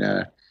forth, and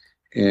I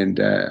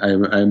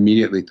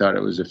immediately thought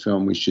it was a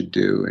film we should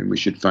do and we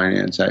should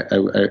finance.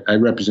 I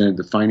represented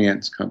the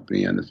finance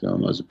company on the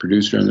film. I was a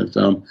producer on the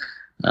film,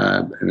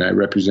 and I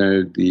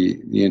represented the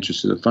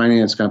interests of the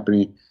finance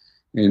company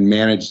and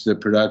managed the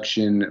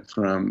production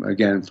from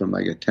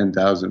like a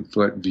 10,000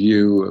 foot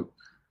view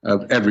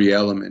of every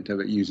element of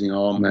it, using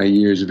all my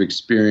years of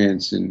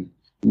experience and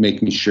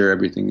making sure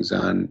everything's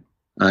on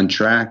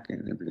track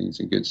and everything's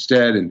in good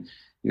stead. And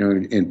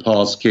in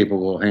Paul's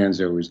capable hands,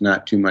 there was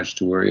not too much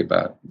to worry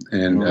about.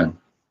 And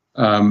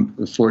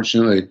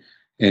fortunately,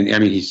 and I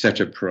mean, he's such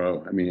a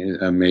pro. I mean,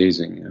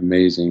 amazing.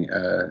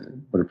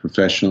 What a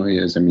professional he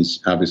is. I mean, he's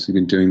obviously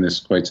been doing this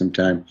quite some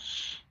time.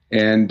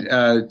 And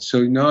I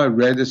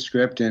read the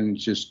script and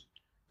just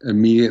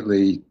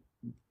immediately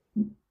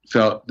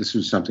felt this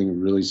was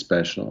something really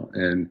special.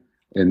 And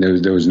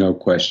there was no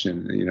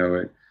question,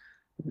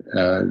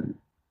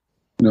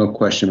 no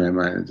question in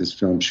my mind that this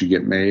film should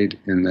get made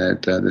and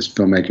that this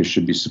filmmaker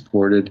should be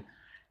supported.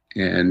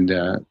 And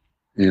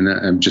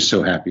I'm just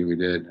so happy we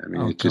did. I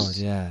mean,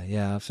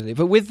 yeah, absolutely.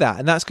 But with that,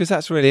 and that's because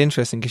that's really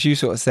interesting, because you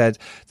sort of said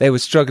they were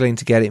struggling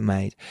to get it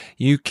made.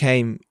 You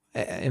got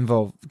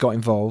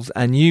involved,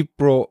 and you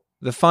brought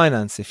the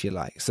finance, if you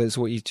like. So it's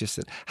what you just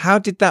said. How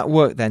did that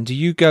work then? Do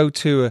you go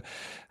to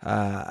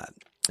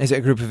is it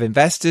a group of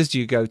investors? Do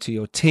you go to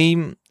your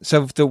team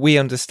so that we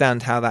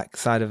understand how that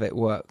side of it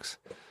works?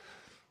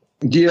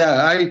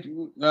 Yeah,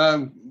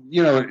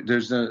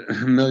 there's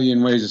a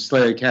million ways to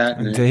slay a cat,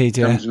 and indeed,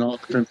 it comes in all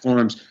different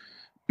forms.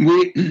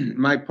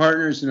 My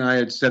partners and I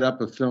had set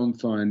up a film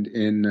fund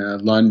in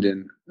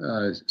London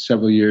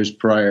several years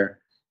prior,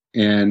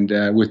 and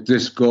with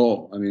this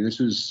goal. I mean, this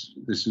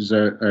was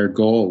our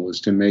goal,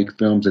 was to make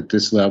films at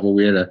this level.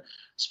 We had a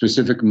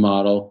specific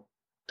model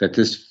that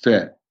this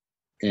fit,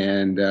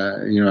 and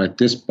at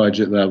this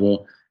budget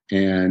level,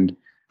 and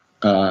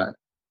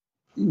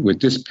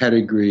with this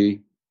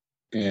pedigree,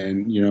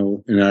 and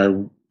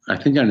I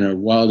think in our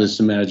wildest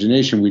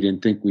imagination, we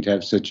didn't think we'd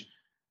have such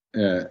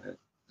a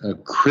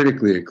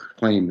critically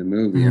acclaimed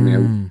movie. I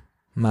mean,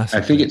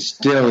 I think it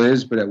still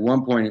is, but at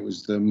one point it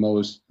was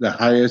the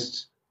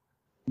highest,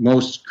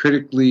 most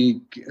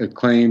critically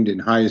acclaimed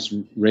and highest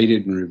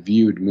rated and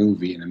reviewed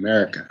movie in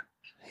America.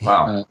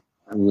 Wow.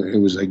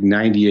 It was like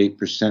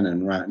 98%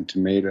 on Rotten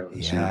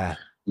Tomatoes. Yeah.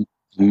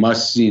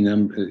 Must see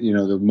number.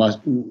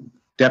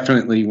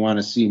 Definitely want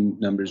to see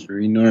numbers were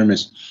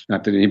enormous.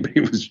 Not that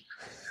anybody was.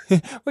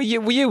 Well,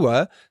 you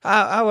were.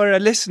 Our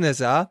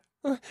listeners are.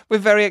 We're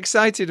very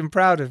excited and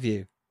proud of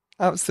you.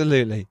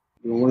 Absolutely.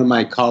 One of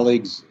my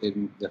colleagues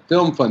in the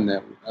film fund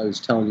that I was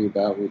telling you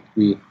about,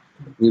 we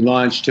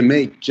launched to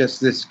make just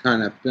this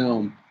kind of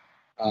film,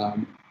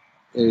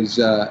 is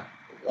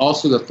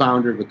also the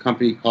founder of a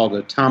company called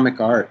Atomic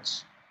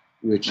Arts,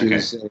 which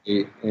is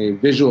a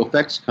visual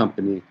effects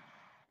company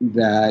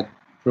that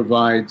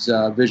provides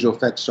visual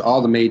effects to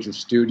all the major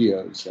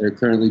studios. They're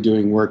currently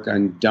doing work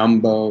on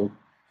Dumbo.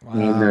 Wow.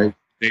 And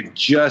they've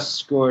just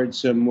scored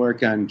some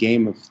work on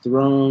Game of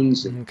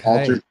Thrones and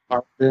Altered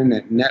Carbon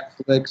at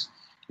Netflix.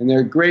 And they're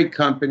a great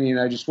company, and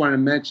I just want to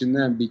mention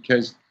them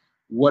because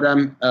what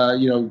I'm,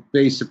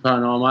 based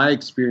upon all my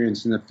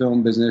experience in the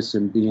film business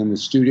and being in the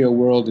studio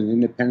world and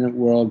independent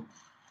world,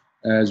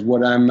 as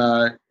what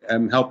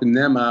I'm helping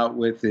them out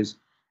with is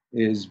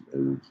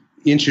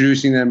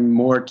introducing them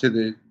more to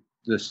the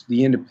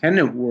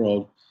independent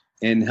world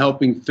and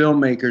helping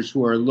filmmakers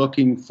who are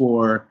looking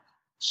for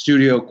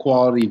studio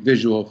quality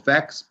visual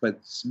effects, but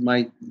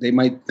they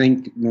might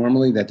think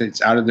normally that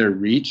it's out of their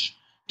reach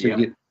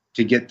to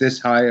get this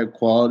high a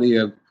quality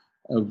of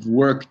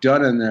work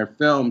done in their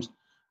films.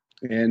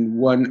 And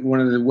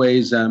one of the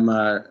ways I'm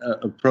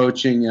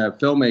approaching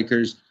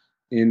filmmakers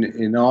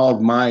in all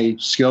of my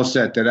skill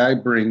set that I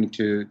bring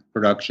to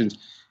productions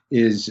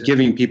is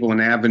giving people an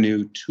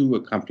avenue to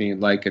a company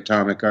like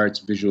Atomic Arts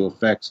Visual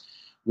Effects,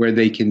 where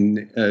they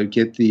can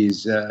get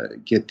these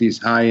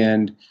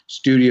high-end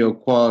studio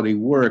quality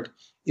work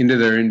into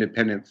their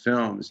independent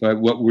films. But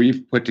what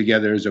we've put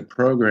together is a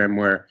program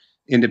where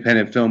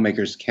independent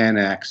filmmakers can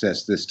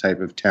access this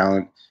type of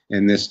talent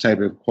and this type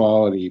of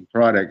quality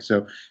product.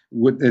 So,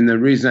 and the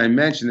reason I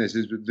mention this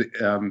is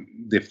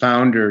the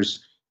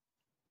founders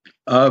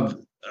of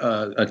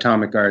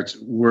Atomic Arts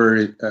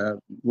were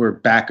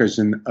backers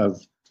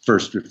of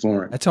First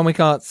Reform.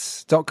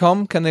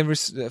 AtomicArts.com, can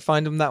they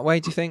find them that way,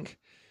 do you think?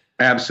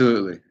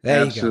 Absolutely.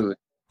 There Absolutely.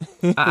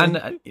 You go.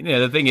 And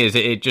the thing is,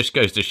 it just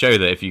goes to show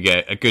that if you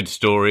get a good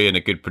story and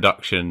a good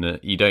production,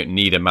 you don't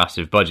need a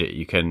massive budget.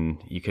 You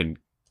can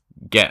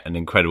get an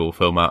incredible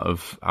film out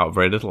of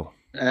very little.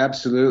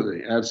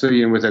 Absolutely,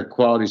 and with a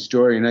quality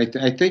story. And I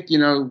think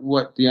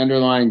what the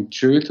underlying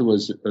truth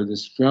was of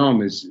this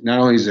film is not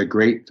only is it a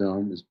great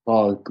film, is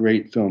Paul a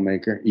great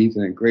filmmaker,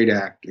 Ethan a great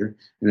actor,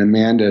 and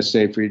Amanda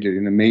Seyfried did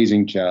an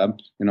amazing job,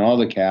 and all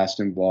the cast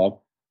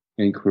involved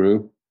and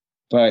crew,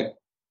 but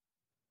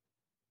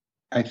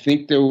I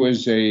think there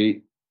was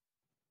a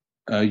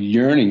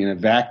yearning and a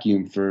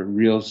vacuum for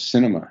real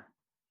cinema.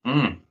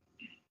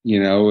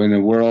 In a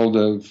world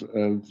of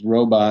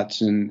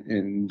robots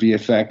and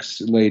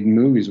VFX laden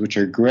movies, which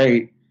are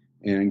great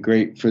and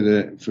great for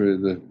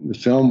the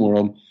film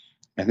world.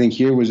 I think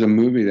here was a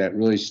movie that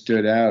really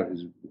stood out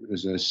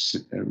as a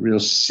real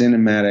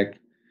cinematic,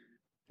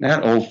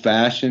 not old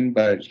fashioned,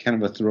 but kind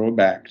of a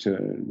throwback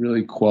to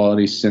really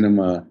quality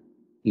cinema,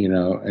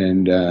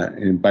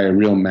 and by a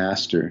real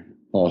master.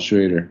 Paul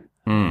Schrader.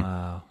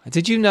 Wow.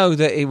 Did you know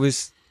that it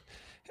was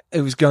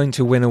going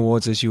to win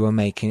awards as you were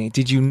making it?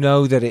 Did you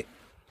know that it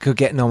could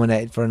get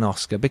nominated for an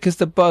Oscar? Because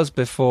the buzz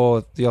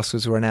before the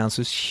Oscars were announced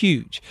was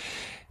huge.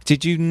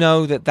 Did you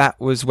know that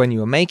was when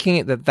you were making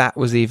it, that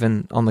was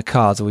even on the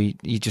cards, or were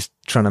you just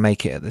trying to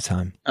make it at the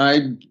time?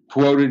 I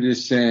quoted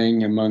as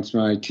saying amongst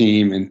my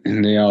team,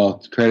 and they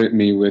all credit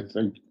me with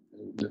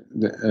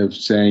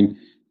saying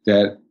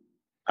that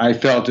I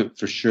felt it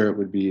for sure it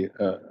would be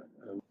a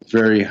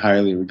very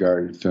highly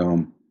regarded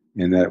film,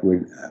 and that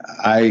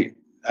I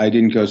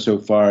didn't go so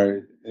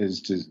far as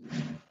to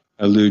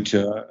allude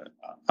to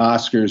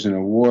Oscars and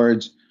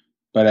awards,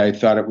 but I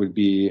thought it would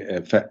be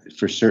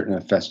for certain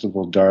a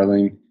festival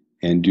darling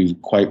and do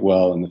quite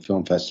well in the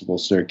film festival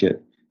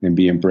circuit and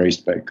be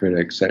embraced by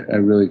critics. I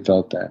really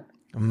felt that.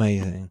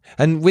 Amazing.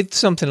 And with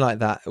something like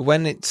that,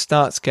 when it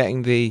starts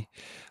getting the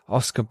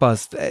Oscar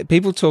buzz,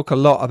 people talk a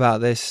lot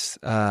about this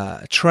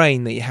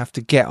train that you have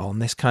to get on,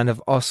 this kind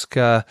of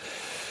Oscar,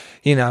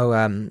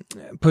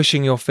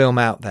 pushing your film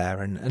out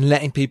there and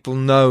letting people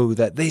know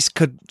that this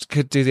could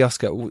do the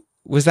Oscar.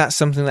 Was that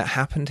something that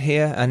happened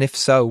here? And if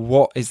so,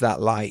 what is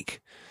that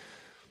like?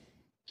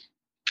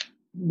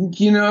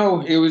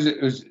 It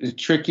was a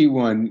tricky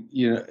one.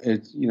 You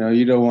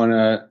don't want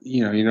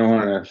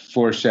to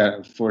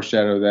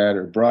foreshadow that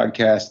or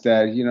broadcast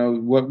that.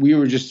 What we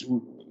were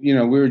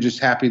just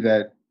happy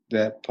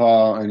that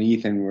Paul and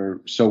Ethan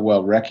were so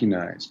well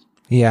recognized.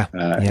 Yeah,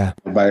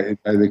 by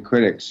the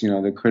critics.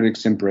 The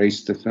critics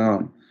embraced the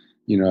film,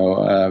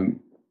 and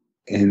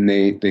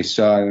they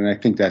saw it, and I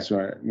think that's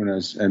why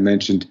I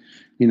mentioned,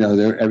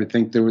 I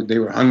think they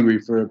were hungry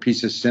for a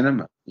piece of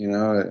cinema,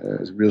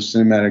 a real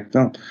cinematic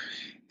film,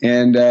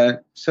 and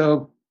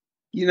so,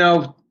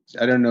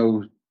 I don't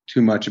know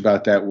too much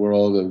about that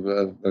world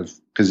of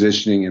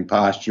positioning and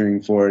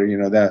posturing for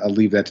it. That I'll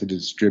leave that to the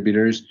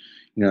distributors.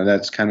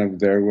 That's kind of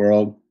their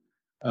world.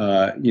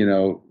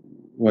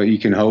 What you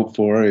can hope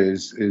for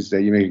is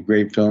that you make a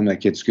great film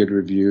that gets good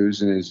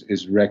reviews and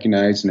is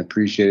recognized and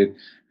appreciated.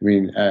 I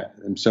mean,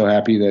 I'm so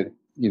happy that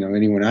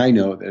anyone I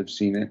know that have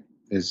seen it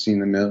has seen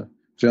the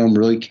film,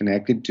 really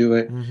connected to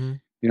it. Mm-hmm.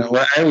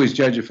 I always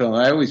judge a film.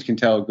 I always can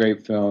tell a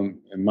great film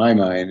in my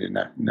mind, and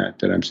not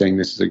that I'm saying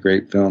this is a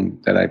great film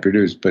that I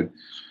produced, but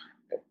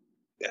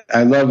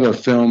I love a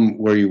film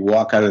where you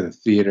walk out of the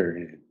theater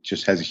and it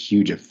just has a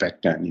huge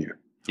effect on you.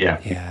 Yeah.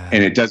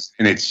 And it does,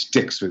 and it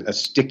sticks with a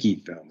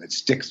sticky film. It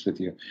sticks with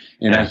you.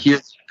 And I hear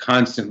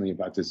constantly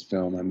about this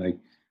film. I'm like,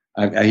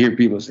 I hear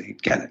people say,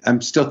 God,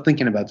 I'm still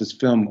thinking about this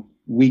film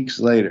weeks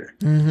later.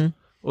 Mm-hmm.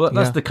 Well,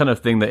 that's the kind of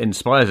thing that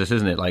inspires us,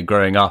 isn't it? Like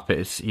growing up,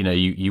 it's,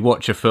 you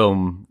watch a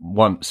film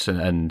once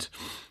and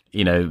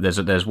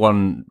there's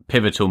one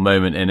pivotal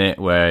moment in it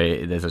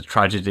where there's a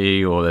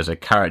tragedy or there's a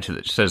character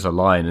that says a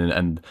line,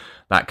 and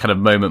that kind of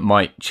moment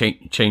might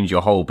change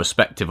your whole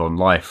perspective on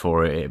life,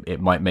 or it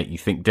might make you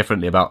think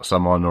differently about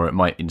someone, or it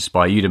might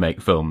inspire you to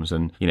make films.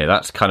 And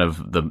that's kind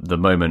of the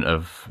moment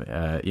of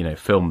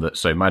film that's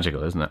so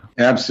magical, isn't it?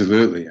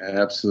 Absolutely.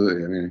 I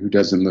mean, who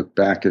doesn't look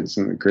back at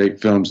some of the great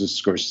films of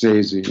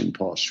Scorsese and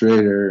Paul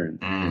Schrader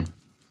and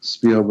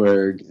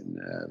Spielberg and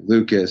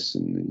Lucas,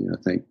 and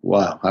think,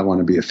 wow, I want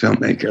to be a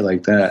filmmaker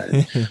like that.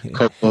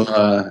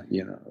 Coppola,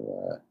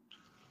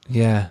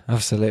 Yeah,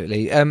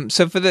 absolutely.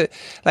 So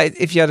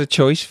if you had a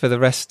choice for the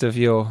rest of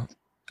your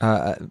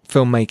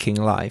filmmaking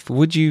life,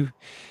 would you,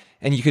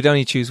 and you could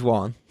only choose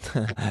one,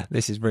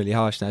 this is really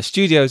harsh now,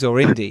 studios or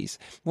indies,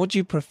 what do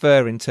you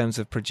prefer in terms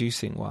of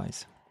producing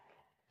wise?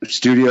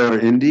 Studio or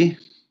indie?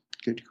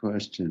 Good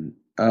question.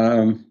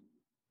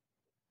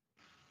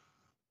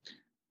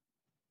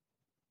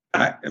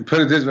 I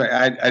put it this way,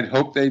 I'd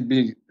hope they'd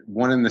be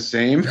one and the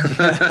same.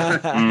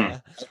 I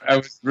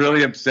was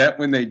really upset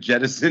when they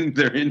jettisoned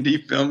their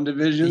indie film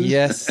divisions.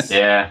 Yes.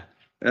 Yeah.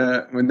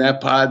 When that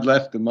pod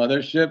left the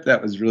mothership,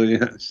 that was really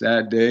a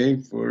sad day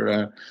for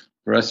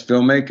us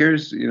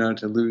filmmakers,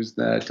 to lose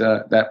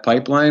that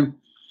pipeline.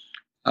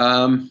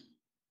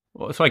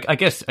 Well, so I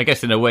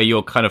guess in a way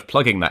you're kind of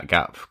plugging that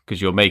gap,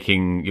 because you're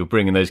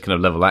bringing those kind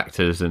of level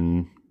actors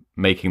and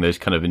making those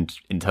kind of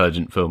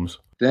intelligent films.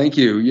 Thank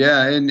you.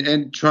 Yeah,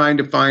 and trying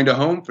to find a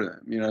home for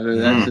them.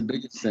 That's the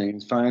biggest thing,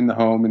 is find the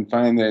home and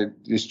find the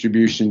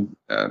distribution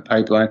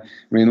pipeline. I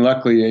mean,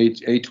 luckily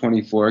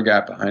A24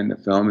 got behind the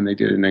film, and they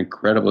did an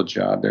incredible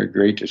job. They're a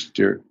great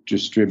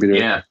distributor.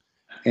 Yeah.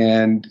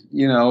 And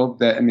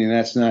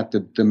that's not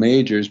the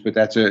majors, but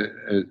that's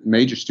a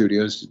major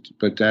studios.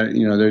 But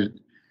that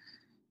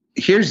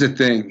here's the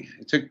thing.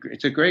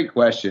 It's a great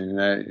question,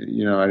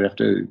 and I'd have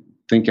to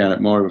think on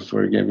it more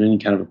before I give any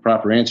kind of a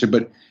proper answer.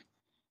 But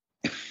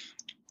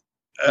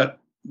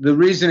the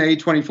reason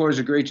A24 is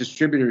a great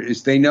distributor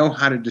is they know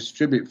how to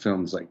distribute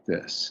films like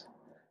this.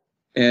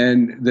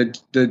 And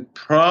the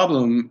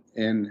problem,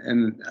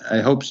 and I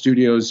hope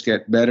studios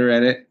get better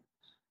at it,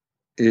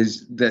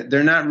 is that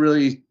they're not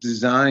really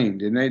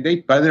designed, and they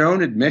by their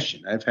own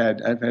admission, I've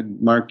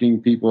had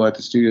marketing people at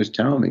the studios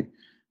tell me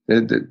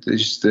that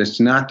it's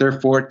not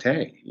their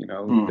forte.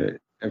 That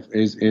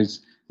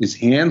is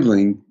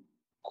handling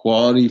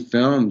quality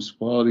films,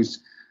 quality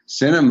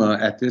cinema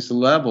at this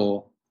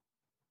level,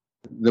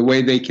 the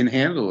way they can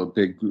handle a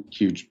big,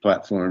 huge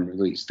platform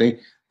release.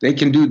 They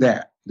can do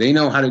that. They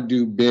know how to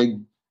do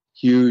big,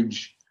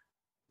 huge,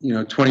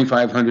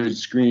 2,500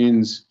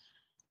 screens,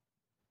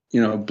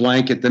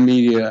 blanket the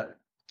media.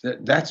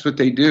 That's what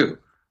they do.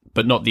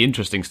 But not the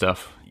interesting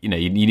stuff. You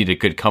need a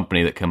good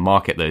company that can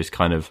market those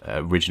kind of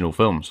original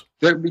films.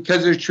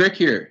 Because they're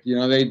trickier.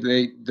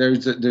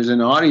 There's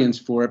an audience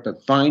for it,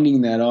 but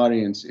finding that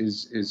audience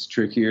is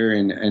trickier,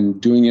 and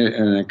doing it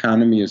in an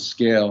economy of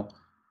scale.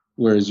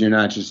 Whereas you're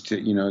not just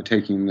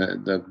taking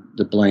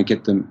the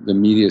blanket, the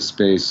media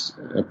space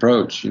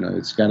approach.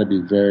 It's got to be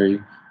very,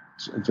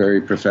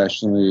 very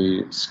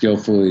professionally,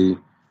 skillfully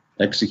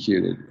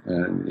executed.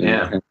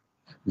 And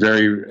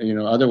very,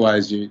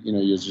 otherwise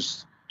you're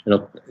just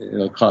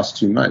it'll cost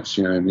too much.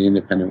 In the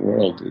independent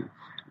world,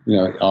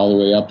 all the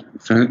way up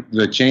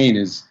the chain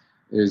is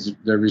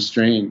they're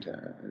restrained,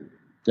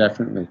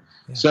 definitely.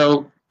 Yeah.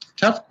 So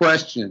tough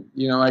question.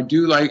 I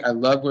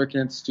love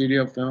working at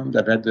studio films.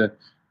 I've had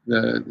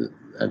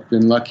I've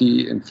been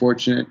lucky and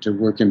fortunate to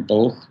work in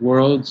both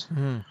worlds.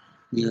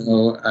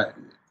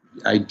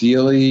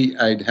 Ideally,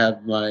 I'd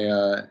have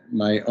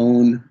my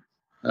own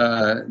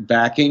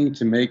backing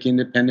to make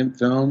independent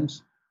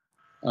films.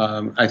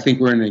 I think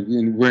we're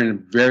in a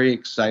very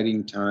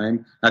exciting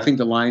time. I think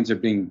the lines are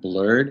being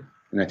blurred,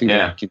 and I think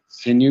they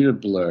continue to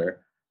blur.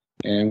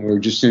 And we're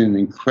just in an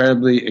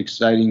incredibly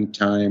exciting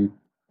time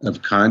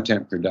of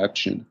content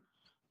production.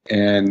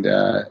 And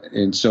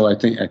so I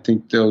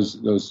think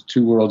those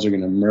two worlds are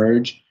going to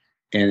merge,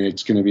 and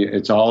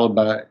it's all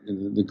about,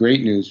 the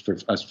great news for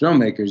us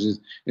filmmakers is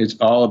it's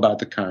all about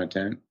the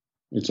content.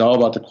 It's all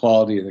about the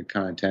quality of the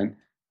content.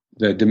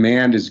 The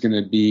demand is going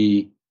to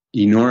be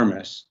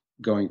enormous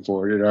going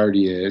forward. It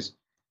already is.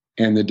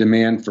 And the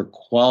demand for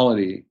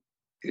quality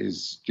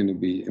is going to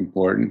be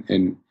important.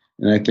 And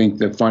I think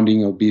the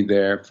funding will be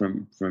there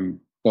from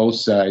both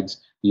sides,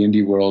 the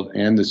indie world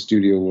and the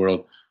studio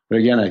world. But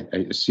again,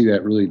 I see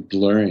that really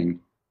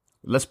blurring.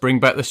 Let's bring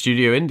back the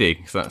studio indie,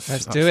 because that's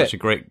such a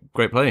great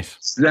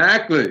place.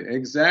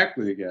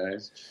 Exactly,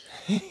 guys.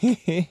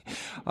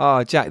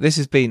 Oh, Jack, this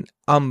has been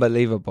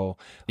unbelievable.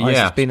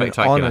 It's been an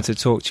honor to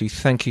talk to you.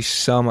 Thank you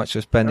so much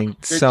for spending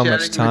so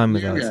much time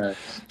with us.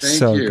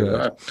 Thank you.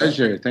 Good.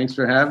 Pleasure. Thanks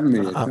for having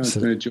me. It's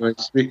been a joy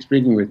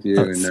speaking with you.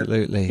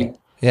 Absolutely.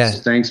 And,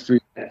 thanks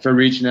for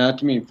reaching out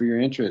to me and for your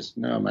interest.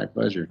 No, my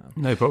pleasure.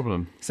 No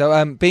problem.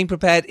 So being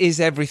prepared is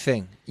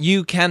everything.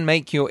 You can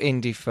make your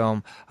indie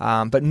film,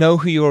 but know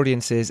who your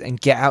audience is and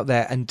get out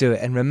there and do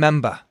it. And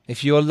remember,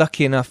 if you're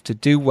lucky enough to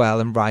do well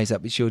and rise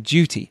up, it's your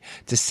duty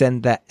to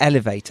send that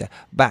elevator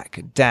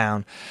back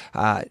down.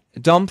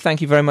 Dom,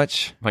 thank you very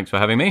much. Thanks for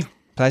having me.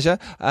 Pleasure.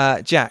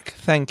 Jack,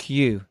 thank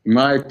you.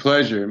 My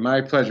pleasure.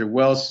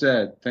 Well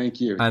said. Thank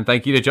you. And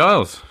thank you to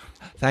Giles.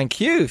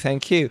 Thank you.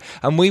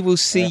 And we will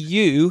see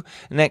you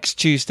next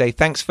Tuesday.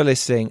 Thanks for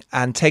listening,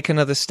 and take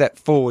another step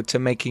forward to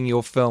making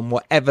your film,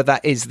 whatever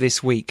that is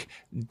this week.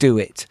 Do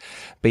it.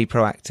 Be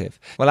proactive.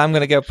 Well, I'm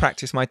going to go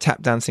practice my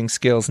tap dancing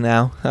skills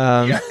now.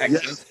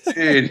 Yes.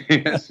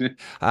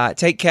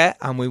 Take care,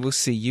 and we will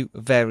see you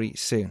very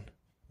soon.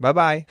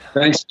 Bye-bye.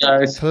 Thanks,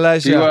 guys.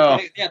 Pleasure. Be well.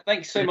 Yeah,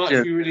 thanks so much.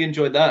 We really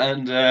enjoyed that,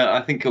 and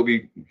I think it'll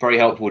be very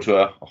helpful to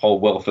a whole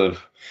wealth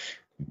of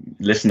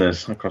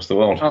listeners across the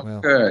world.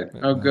 Good.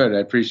 I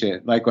appreciate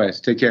it. Likewise.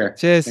 Take care.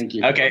 Cheers. Thank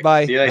you. Okay.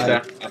 Bye. See you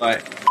later.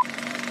 Bye.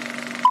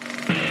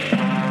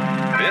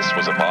 This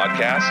was a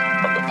podcast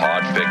from the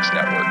Podfix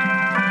Network.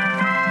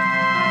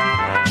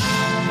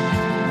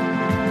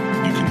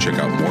 You can check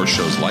out more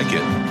shows like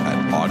it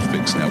at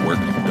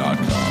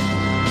podfixnetwork.com.